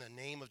 In the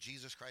name of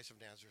Jesus Christ of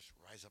Nazareth,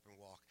 rise up and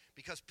walk.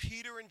 Because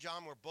Peter and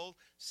John were both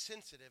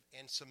sensitive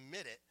and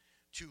submitted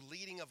to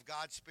leading of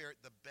God's Spirit,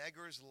 the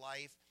beggar's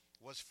life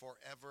was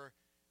forever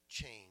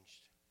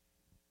changed.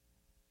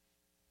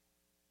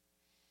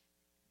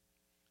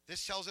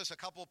 This tells us a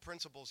couple of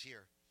principles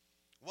here.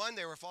 One,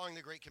 they were following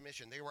the Great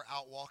Commission. They were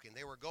out walking.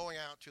 They were going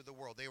out to the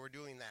world. They were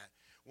doing that.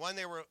 One,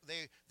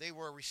 they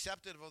were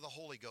receptive of the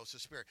Holy Ghost, the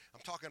Spirit.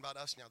 I'm talking about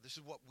us now. This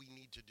is what we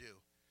need to do.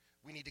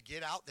 We need to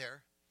get out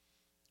there,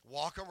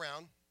 walk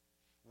around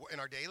in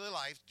our daily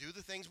life, do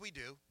the things we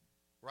do,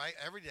 right,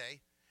 every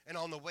day. And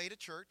on the way to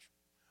church,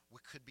 it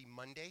could be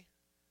Monday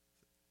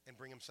and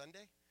bring them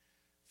Sunday.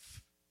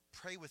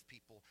 Pray with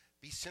people,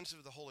 be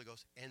sensitive to the Holy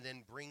Ghost, and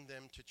then bring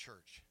them to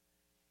church.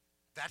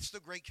 That's the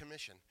Great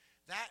Commission.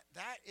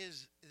 That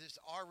is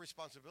our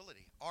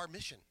responsibility. Our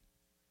mission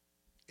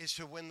is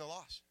to win the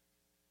lost,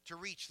 to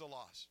reach the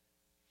lost.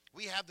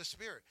 We have the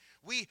Spirit.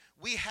 We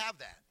have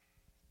that.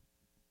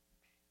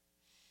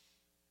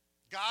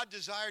 God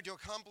desired to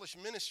accomplish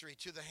ministry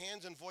to the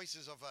hands and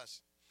voices of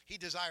us. He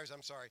desires,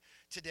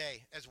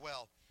 today as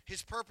well.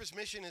 His purpose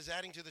mission is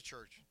adding to the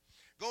church.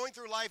 Going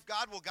through life,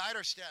 God will guide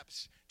our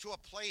steps to a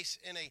place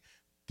in a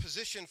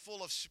position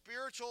full of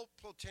spiritual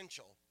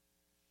potential.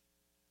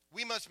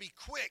 We must be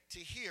quick to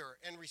hear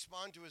and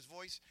respond to his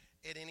voice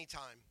at any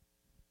time.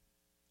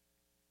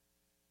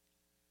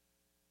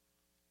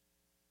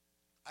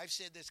 I've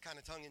said this kind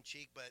of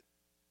tongue-in-cheek, but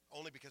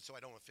only because so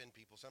I don't offend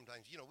people.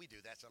 Sometimes, we do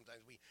that.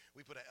 Sometimes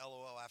we put a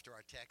LOL after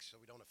our text so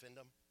we don't offend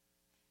them.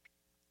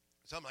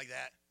 Something like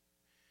that.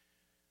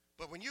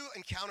 But when you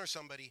encounter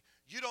somebody,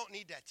 you don't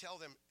need to tell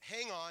them,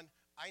 hang on,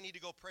 I need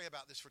to go pray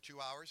about this for 2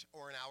 hours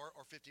or an hour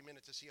or 50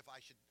 minutes to see if I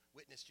should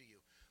witness to you.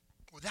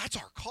 Well, that's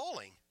our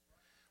calling.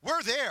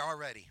 We're there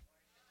already.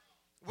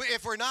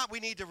 If we're not, we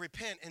need to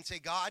repent and say,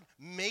 God,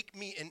 make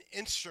me an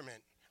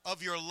instrument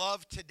of your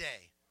love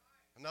today.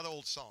 Another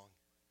old song.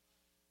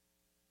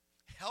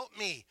 Help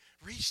me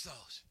reach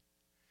those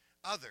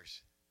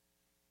others.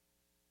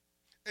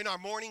 In our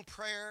morning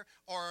prayer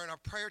or in our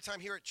prayer time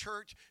here at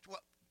church,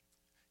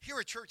 here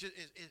at church,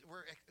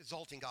 we're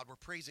exalting God. We're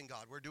praising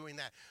God. We're doing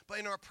that. But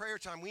in our prayer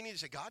time, we need to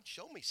say, God,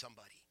 show me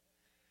somebody.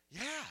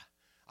 Yeah,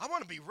 I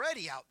want to be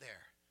ready out there.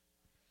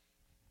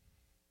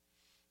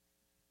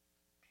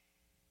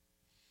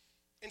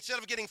 Instead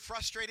of getting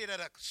frustrated at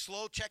a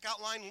slow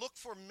checkout line, look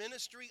for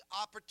ministry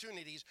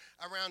opportunities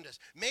around us.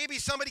 Maybe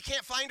somebody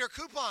can't find our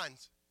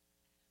coupons.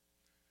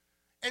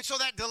 And so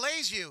that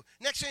delays you.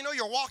 Next thing you know,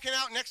 you're walking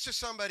out next to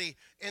somebody,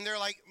 and they're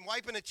like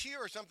wiping a tear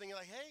or something. You're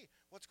like, hey,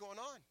 what's going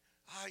on?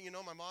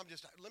 My mom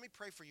just, let me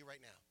pray for you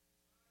right now.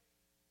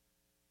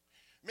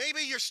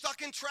 Maybe you're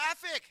stuck in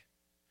traffic,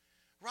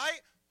 right?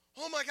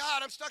 Oh, my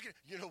God, I'm stuck in.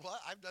 You know what?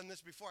 I've done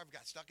this before. I've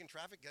got stuck in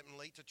traffic, getting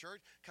late to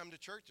church. Come to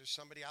church. There's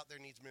somebody out there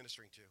needs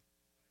ministering to.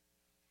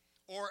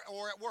 Or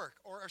at work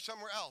or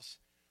somewhere else.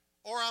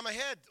 Or I'm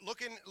ahead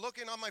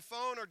looking on my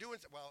phone or doing,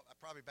 well,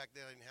 probably back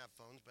then I didn't have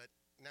phones, but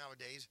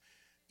nowadays,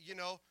 hey,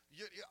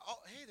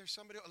 there's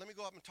somebody, let me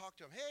go up and talk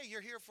to him. Hey,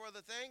 you're here for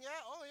the thing? Yeah,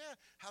 oh yeah,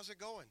 how's it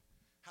going?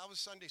 How was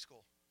Sunday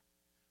school?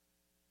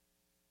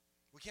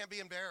 We can't be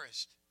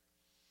embarrassed.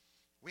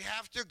 We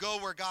have to go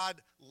where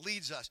God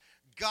leads us.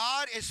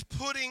 God is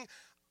putting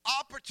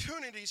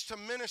opportunities to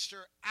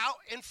minister out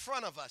in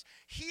front of us.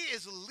 He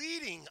is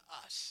leading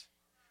us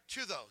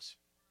to those.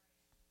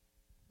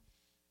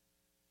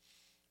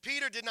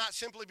 Peter did not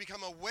simply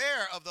become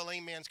aware of the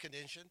lame man's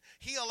condition.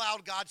 He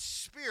allowed God's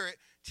Spirit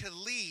to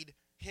lead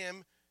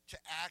him to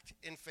act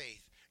in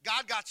faith.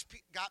 God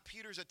got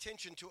Peter's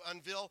attention to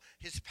unveil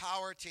his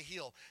power to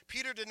heal.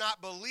 Peter did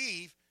not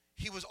believe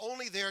he was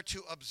only there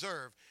to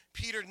observe.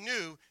 Peter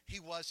knew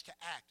he was to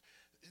act.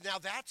 Now,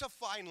 that's a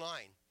fine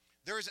line.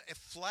 There's a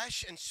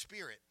flesh and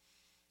spirit.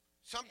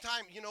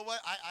 Sometimes, you know what?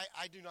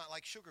 I do not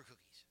like sugar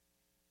cookies.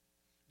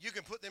 You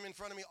can put them in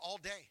front of me all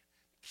day.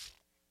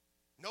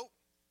 Nope.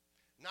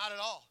 Not at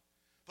all.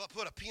 But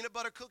put a peanut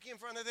butter cookie in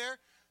front of there,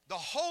 the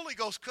Holy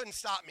Ghost couldn't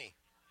stop me.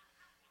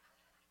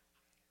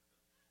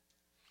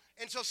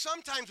 And so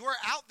sometimes we're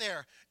out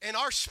there and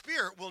our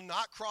spirit will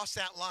not cross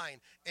that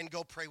line and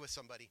go pray with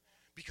somebody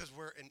because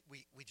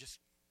we just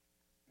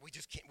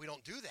can't, we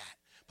don't do that.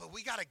 But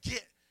we got to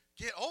get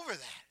over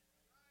that.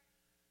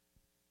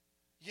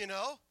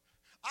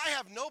 I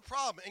have no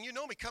problem, and you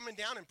know me, coming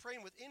down and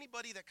praying with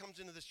anybody that comes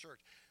into this church.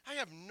 I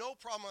have no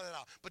problem with that at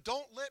all. But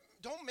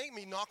don't make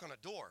me knock on a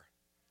door.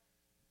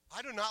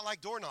 I do not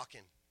like door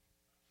knocking.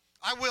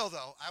 I will,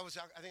 though. I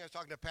think I was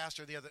talking to a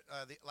pastor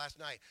last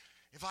night.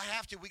 If I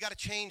have to, we got to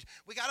change.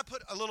 We got to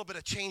put a little bit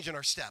of change in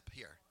our step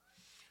here.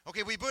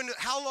 Okay,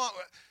 how long?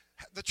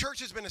 The church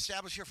has been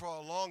established here for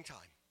a long time.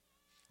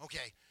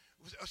 Okay,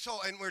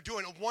 and we're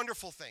doing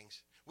wonderful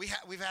things.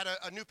 We've had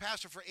a new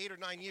pastor for 8 or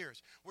 9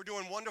 years. We're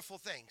doing wonderful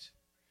things.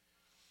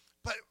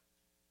 But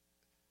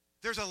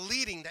there's a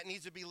leading that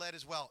needs to be led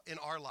as well in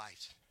our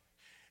lives.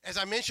 As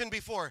I mentioned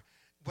before,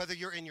 whether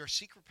you're in your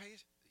secret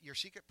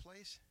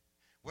place,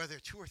 whether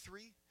 2 or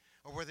 3,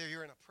 or whether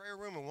you're in a prayer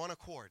room in one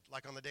accord,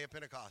 like on the day of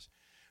Pentecost,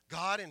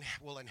 God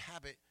will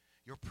inhabit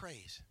your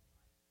praise.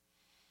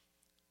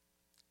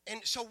 And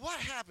so what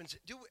happens?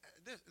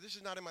 This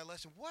is not in my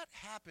lesson. What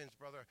happens,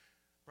 Brother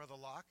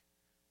Locke,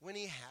 when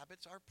he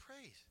inhabits our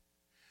praise?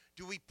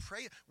 Do we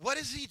pray? What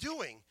is he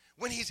doing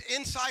when he's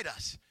inside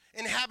us,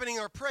 inhabiting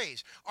our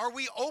praise? Are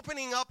we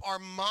opening up our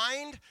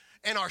mind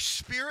and our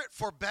spirit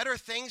for better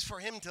things for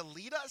him to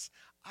lead us?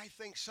 I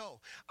think so.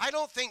 I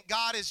don't think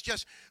God is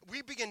just,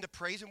 we begin to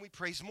praise and we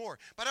praise more.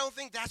 But I don't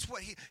think that's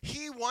what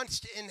he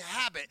wants to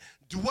inhabit,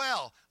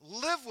 dwell,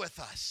 live with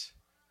us,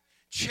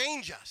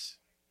 change us.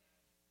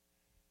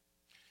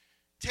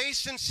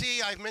 Taste and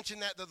see, I've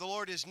mentioned that the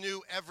Lord is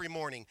new every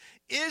morning.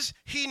 Is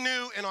he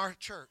new in our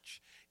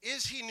church?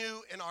 Is he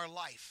new in our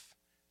life?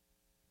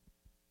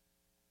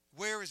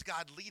 Where is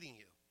God leading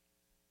you?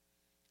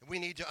 And we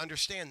need to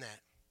understand that.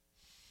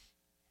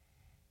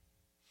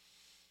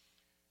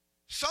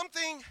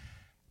 something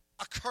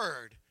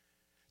occurred.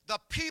 The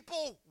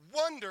people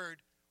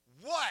wondered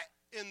what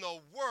in the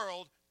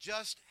world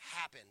just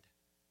happened.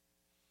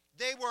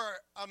 They were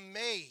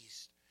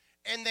amazed,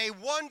 and they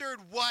wondered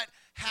what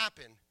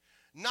happened.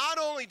 Not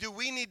only do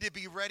we need to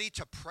be ready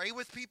to pray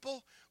with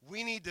people,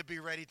 we need to be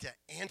ready to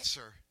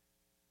answer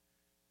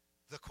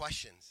the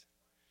questions,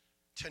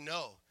 to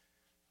know.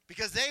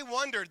 Because they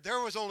wondered,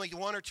 there was only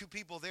one or two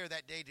people there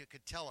that day that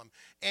could tell them.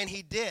 And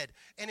he did.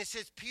 And it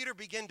says Peter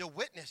began to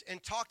witness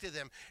and talk to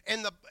them.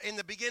 And in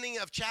the beginning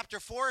of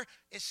chapter 4,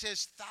 it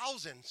says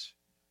thousands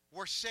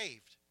were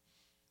saved.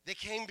 They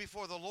came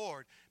before the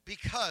Lord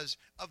because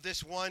of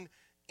this one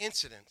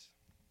incident.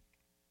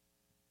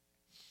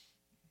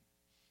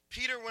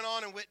 Peter went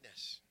on and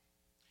witnessed.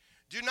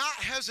 Do not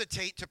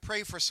hesitate to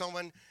pray for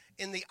someone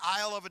in the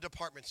aisle of a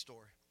department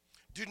store.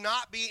 Do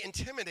not be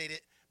intimidated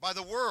by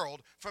the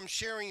world from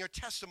sharing your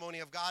testimony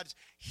of God's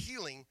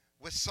healing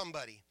with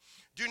somebody.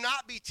 Do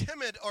not be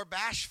timid or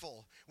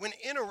bashful when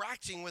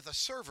interacting with a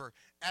server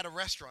at a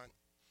restaurant.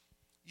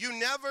 You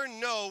never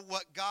know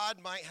what God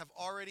might have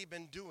already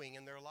been doing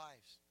in their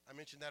lives. I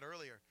mentioned that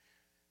earlier.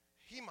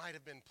 He might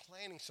have been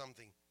planning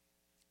something,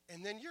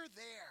 and then you're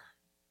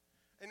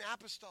there, an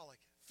apostolic,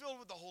 filled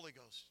with the Holy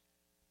Ghost.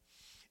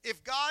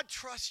 If God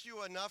trusts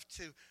you enough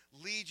to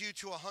lead you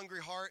to a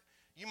hungry heart,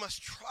 you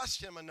must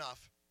trust him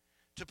enough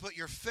to put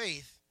your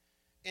faith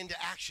into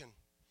action.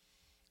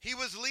 He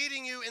was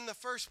leading you in the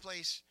first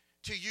place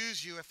to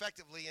use you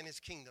effectively in his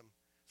kingdom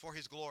for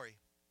his glory.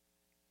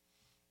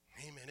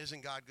 Amen.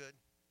 Isn't God good?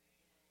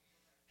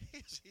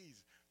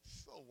 He's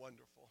so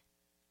wonderful.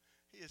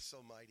 He is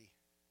so mighty.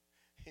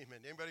 Amen.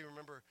 Anybody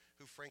remember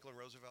who Franklin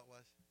Roosevelt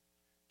was?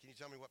 Can you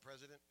tell me what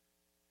president?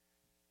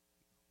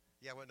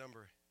 Yeah, what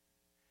number?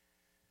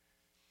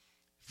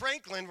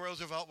 Franklin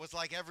Roosevelt was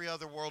like every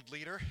other world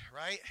leader,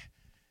 right?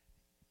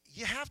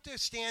 You have to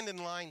stand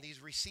in line,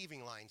 these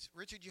receiving lines.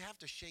 Richard, you have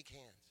to shake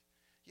hands.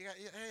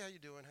 Hey, how you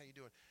doing? How you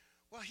doing?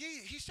 Well,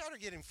 he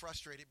started getting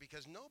frustrated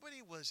because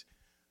nobody was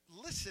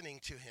listening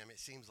to him, it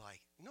seems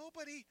like.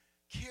 Nobody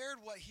cared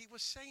what he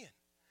was saying.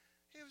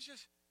 He was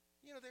just,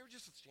 they were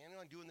just standing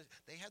on doing this.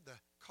 They had the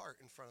cart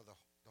in front of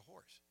the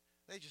horse.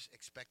 They just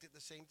expected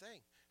the same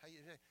thing.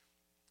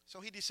 So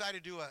he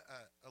decided to do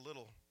a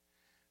little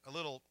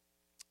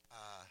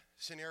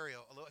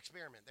scenario, a little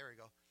experiment. There we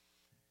go.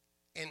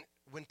 And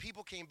when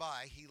people came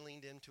by, he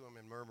leaned into him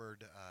and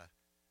murmured,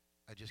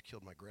 "I just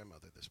killed my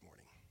grandmother this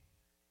morning."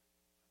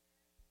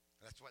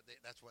 That's what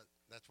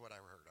I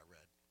heard. I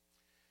read.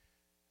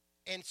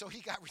 And so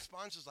he got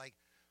responses like,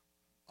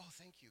 "Oh,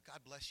 thank you.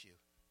 God bless you.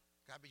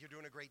 God, you're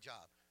doing a great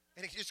job."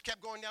 And it just kept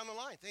going down the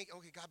line.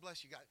 Okay, God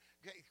bless you.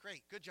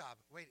 Great, good job.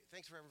 Wait,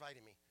 thanks for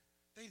inviting me.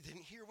 They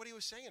didn't hear what he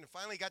was saying. And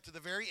finally got to the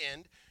very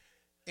end,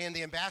 and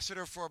the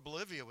ambassador for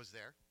Bolivia was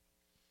there.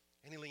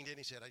 And he leaned in,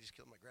 he said, "I just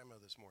killed my grandmother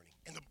this morning."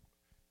 And the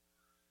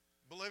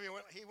Bolivia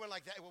went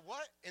like that. Well,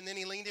 what? And then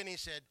he leaned in and he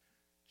said,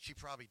 "She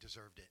probably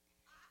deserved it."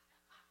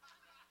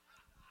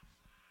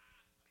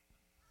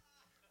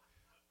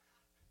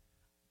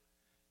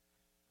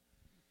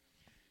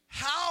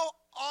 How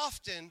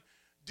often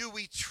do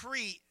we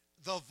treat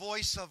the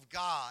voice of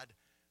God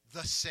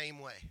the same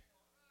way?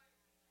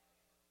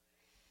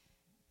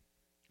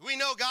 We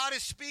know God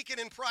is speaking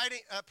and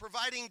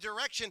providing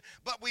direction,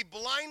 but we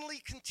blindly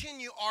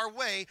continue our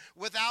way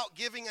without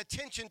giving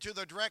attention to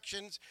the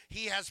directions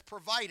he has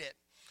provided.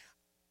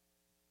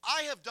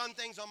 I have done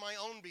things on my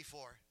own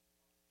before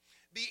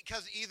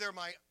because either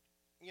I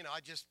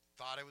just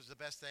thought it was the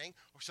best thing,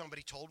 or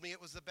somebody told me it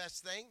was the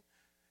best thing,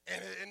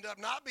 and it ended up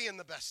not being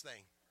the best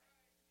thing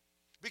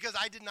because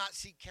I did not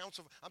seek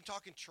counsel. I'm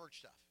talking church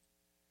stuff.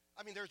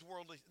 I mean, there's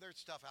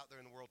stuff out there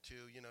in the world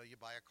too. You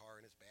buy a car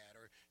and it's bad,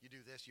 or you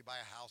do this, you buy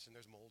a house and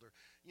there's mold, or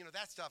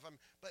that stuff.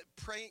 But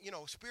praying,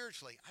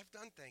 spiritually, I've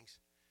done things.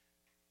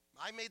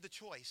 I made the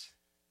choice,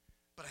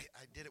 but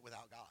I did it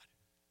without God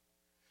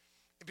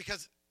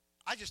because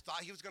I just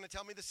thought he was going to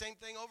tell me the same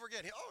thing over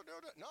again.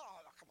 No,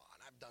 come on,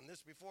 I've done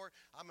this before.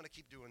 I'm going to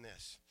keep doing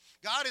this.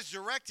 God is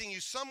directing you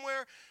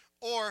somewhere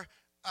or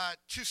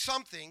to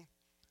something,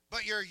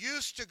 but you're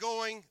used to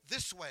going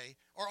this way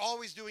or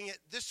always doing it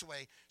this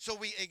way. So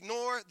we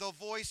ignore the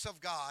voice of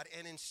God,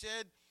 and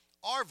instead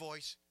our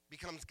voice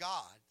becomes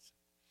God's.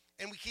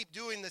 And we keep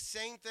doing the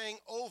same thing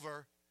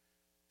over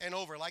and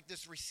over, like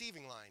this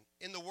receiving line.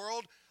 In the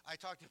world, I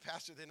talked to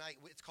Pastor tonight,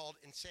 it's called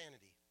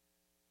insanity.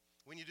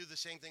 When you do the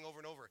same thing over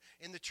and over.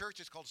 In the church,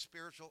 it's called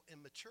spiritual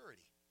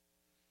immaturity.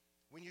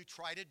 When you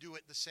try to do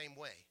it the same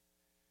way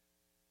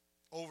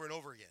over and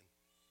over again.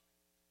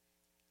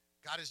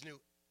 God is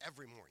new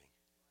every morning.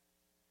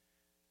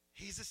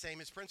 He's the same.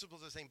 His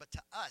principles are the same. But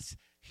to us,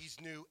 he's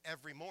new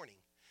every morning.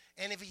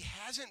 And if he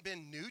hasn't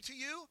been new to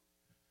you,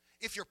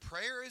 if your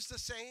prayer is the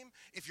same,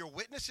 if your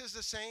witness is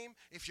the same,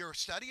 if your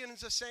studying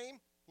is the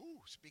same,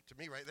 speak to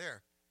me right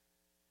there.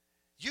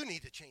 You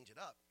need to change it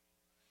up.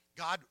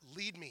 God,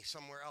 lead me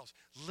somewhere else.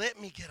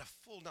 Let me get a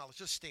full knowledge.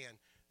 Just stand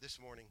this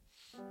morning.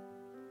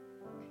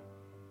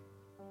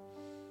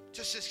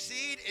 To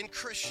succeed in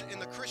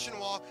the Christian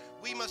walk,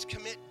 we must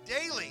commit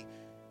daily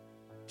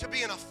to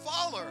being a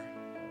follower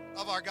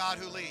of our God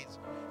who leads,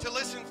 to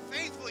listen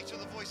faithfully to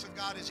the voice of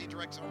God as he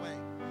directs our way.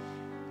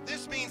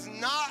 This means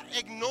not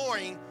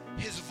ignoring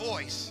his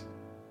voice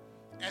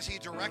as he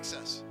directs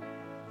us.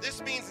 This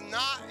means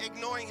not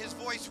ignoring his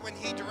voice when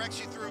he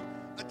directs you through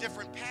a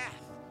different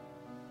path.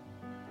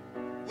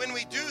 When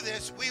we do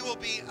this, we will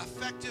be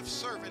effective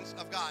servants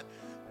of God.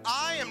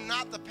 I am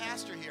not the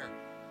pastor here.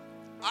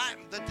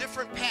 The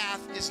different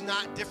path is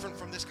not different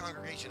from this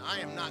congregation. I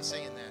am not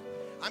saying that.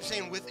 I'm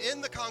saying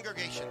within the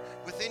congregation,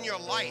 within your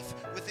life,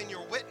 within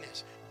your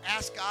witness,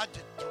 ask God to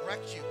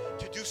direct you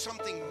to do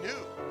something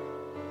new,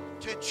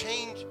 to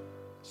change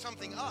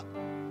something up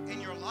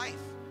in your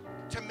life,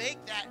 to make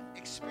that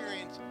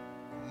experience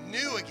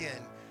new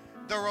again.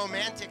 The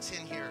romantics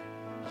in here,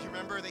 you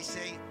remember they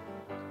say,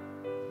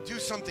 do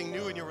something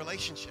new in your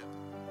relationship,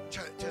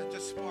 to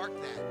spark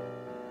that,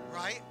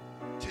 right?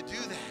 To do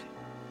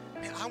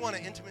that. Man, I want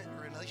an intimate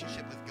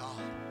relationship with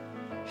God.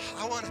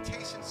 I want to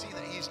taste and see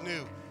that he's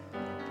new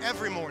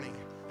every morning.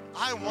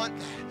 I want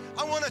that.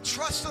 I want to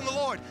trust in the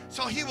Lord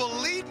so he will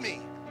lead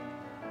me.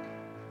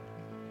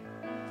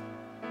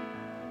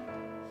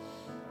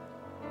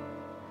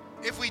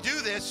 If we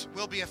do this,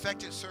 we'll be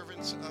effective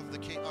servants of the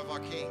King, of our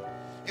King.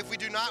 If we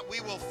do not,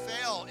 we will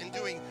fail in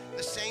doing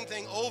the same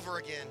thing over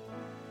again,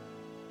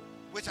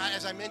 which,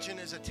 as I mentioned,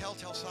 is a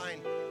telltale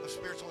sign of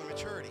spiritual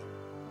immaturity.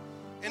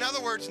 In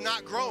other words,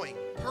 not growing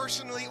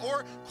personally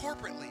or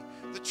corporately.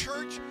 The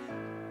church,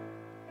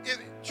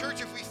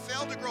 if we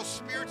fail to grow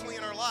spiritually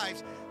in our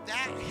lives,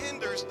 that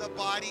hinders the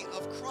body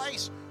of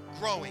Christ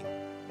growing.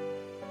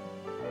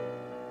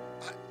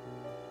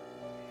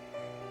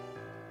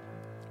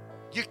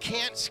 You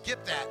can't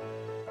skip that.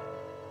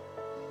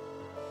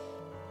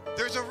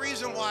 There's a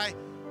reason why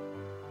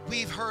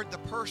we've heard the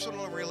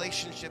personal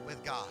relationship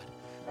with God.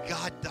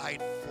 God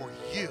died for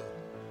you.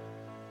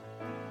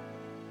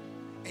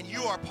 And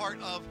you are part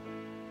of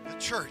the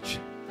church.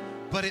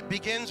 But it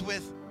begins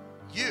with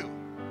you.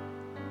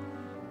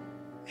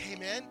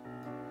 Amen.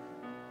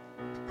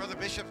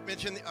 Bishop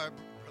mentioned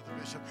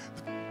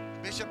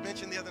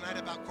the other night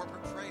about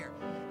corporate prayer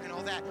and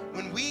all that.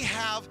 When we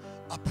have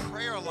a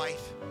prayer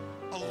life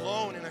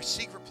alone in our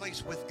secret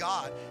place with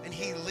God, and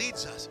he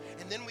leads us,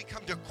 and then we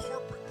come to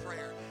corporate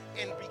prayer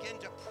and begin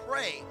to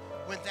pray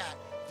with that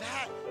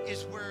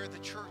is where the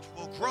church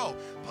will grow.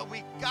 But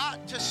we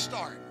got to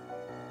start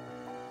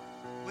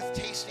with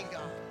tasting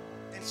God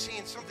and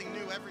seeing something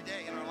new every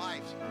day in our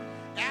lives.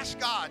 Ask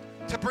God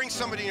to bring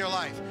somebody in your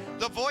life.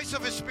 The voice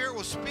of his Spirit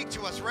will speak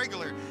to us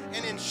regularly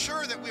and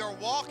ensure that we are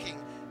walking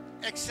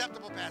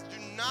acceptable paths.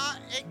 Do not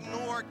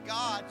ignore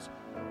God's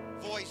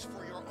voice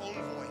for your own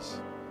voice.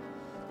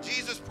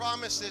 Jesus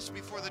promised this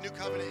before the new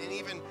covenant and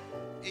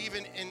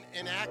even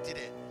enacted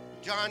it.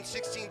 John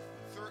 16:13.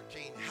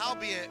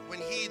 Howbeit,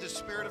 when he, the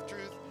Spirit of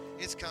truth,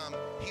 is come,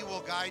 he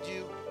will guide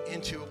you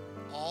into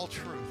all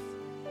truth.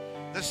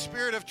 The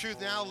Spirit of truth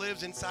now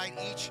lives inside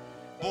each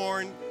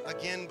born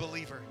again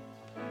believer.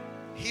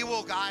 He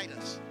will guide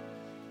us.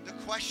 The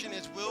question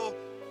is, will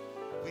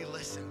we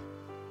listen?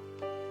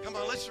 Come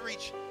on, let's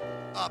reach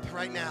up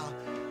right now,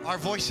 our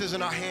voices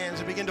in our hands,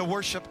 and begin to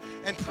worship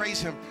and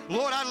praise him.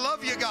 Lord, I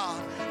love you,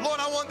 God. Lord,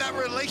 I want that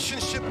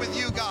relationship with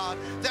you, God,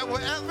 that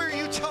wherever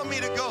you tell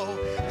me to go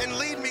and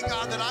lead me,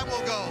 God, that I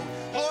will go.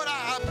 Lord,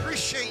 I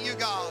appreciate you,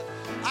 God.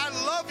 I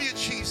love you,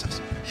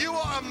 Jesus. You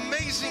are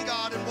amazing,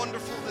 God, and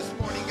wonderful this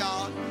morning,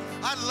 God.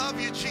 I love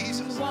you,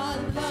 Jesus.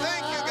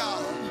 Thank you,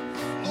 God.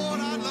 Lord,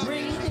 I love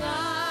you, Jesus. Bring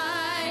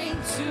light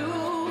to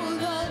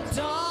the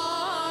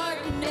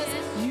darkness.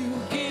 You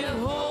give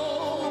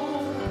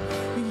hope.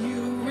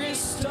 You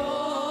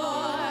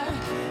restore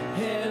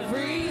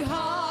every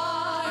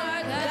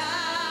heart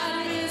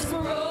that is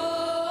broken.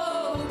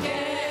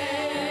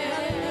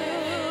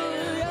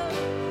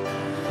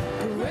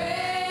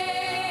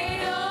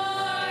 Great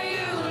are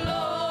you,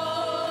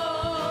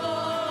 Lord.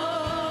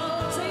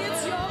 Say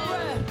it's your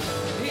breath.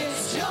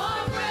 It's your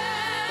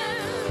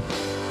breath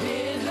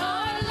in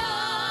our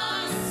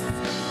lungs.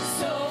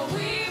 So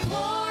we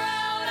pour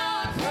out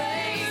our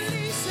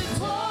praise.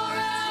 Pour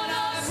out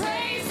our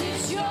praise.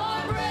 It's your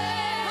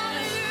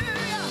breath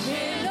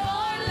in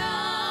our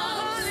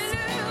lungs.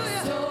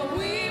 So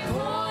we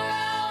pour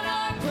out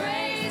our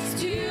praise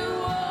to you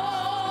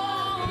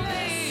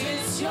only.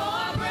 It's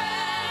your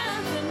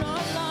breath in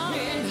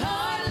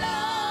our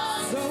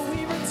lungs. So we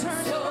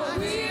return. So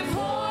we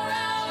pour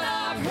out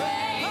our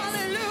praise.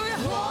 Hallelujah.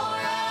 Pour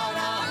out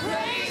our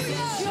praise.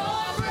 It's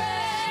your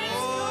breath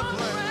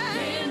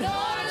in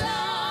our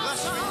lungs.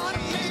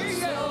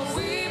 So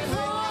we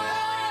pour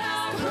out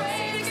our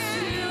praise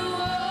to you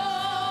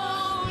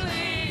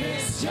only.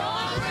 It's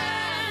your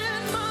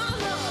breath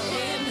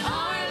in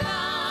our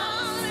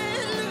lungs.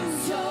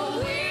 So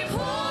we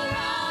pour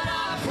out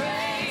our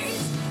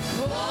praise.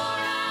 Pour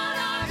out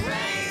our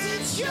praise.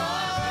 It's your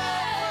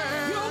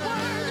breath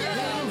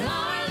in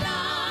our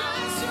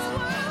lungs.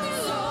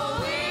 So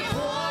we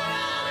pour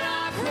out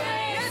our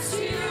praise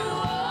to you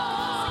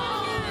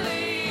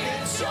only.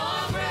 It's your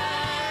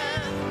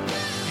breath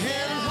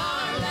in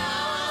our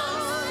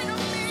lungs. So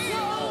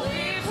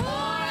we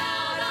pour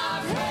out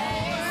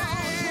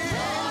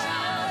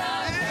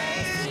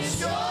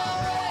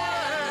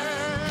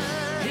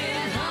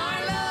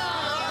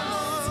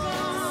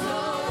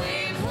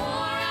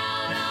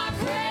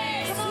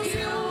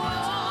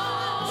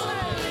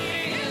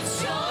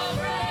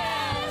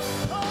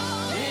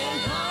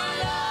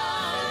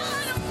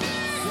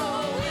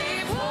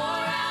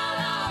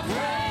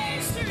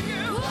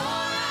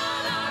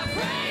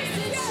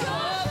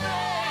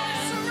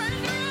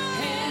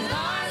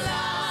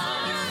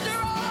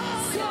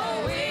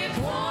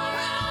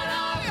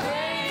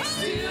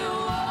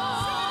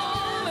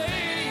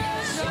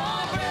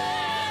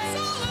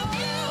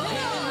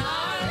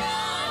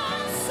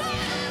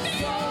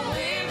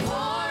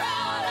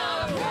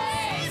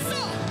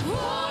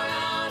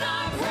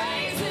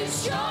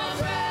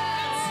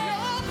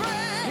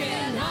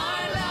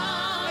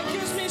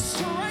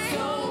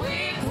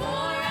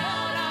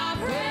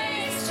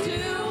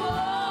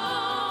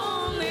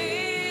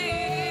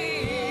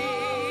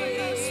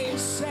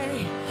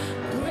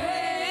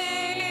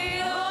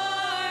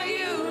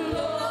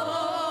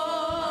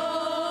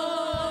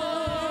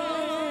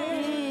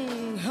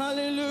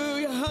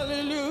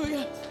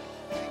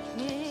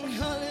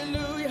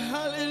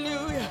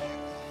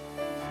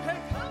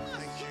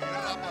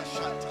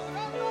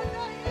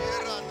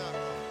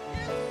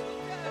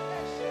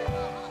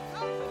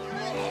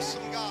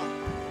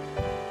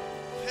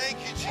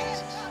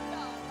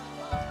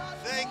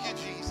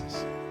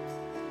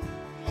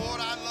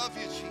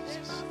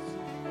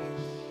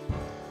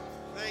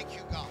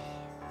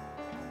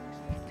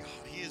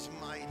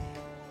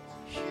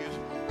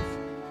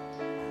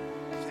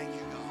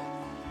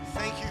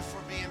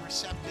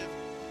receptive,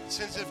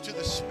 sensitive to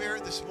the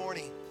Spirit this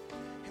morning.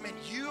 Amen.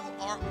 You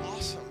are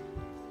awesome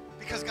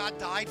because God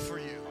died for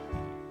you.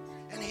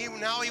 And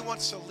now He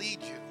wants to lead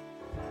you.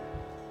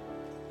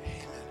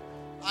 Amen.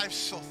 I'm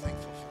so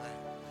thankful for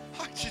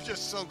that. Aren't you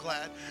just so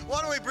glad?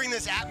 Why don't we bring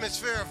this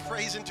atmosphere of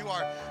praise into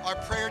our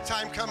prayer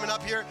time coming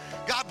up here?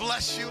 God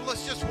bless you.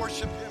 Let's just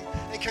worship Him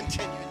and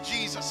continue in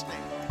Jesus'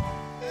 name.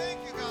 Thank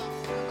you, God.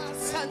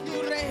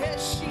 Hallelujah.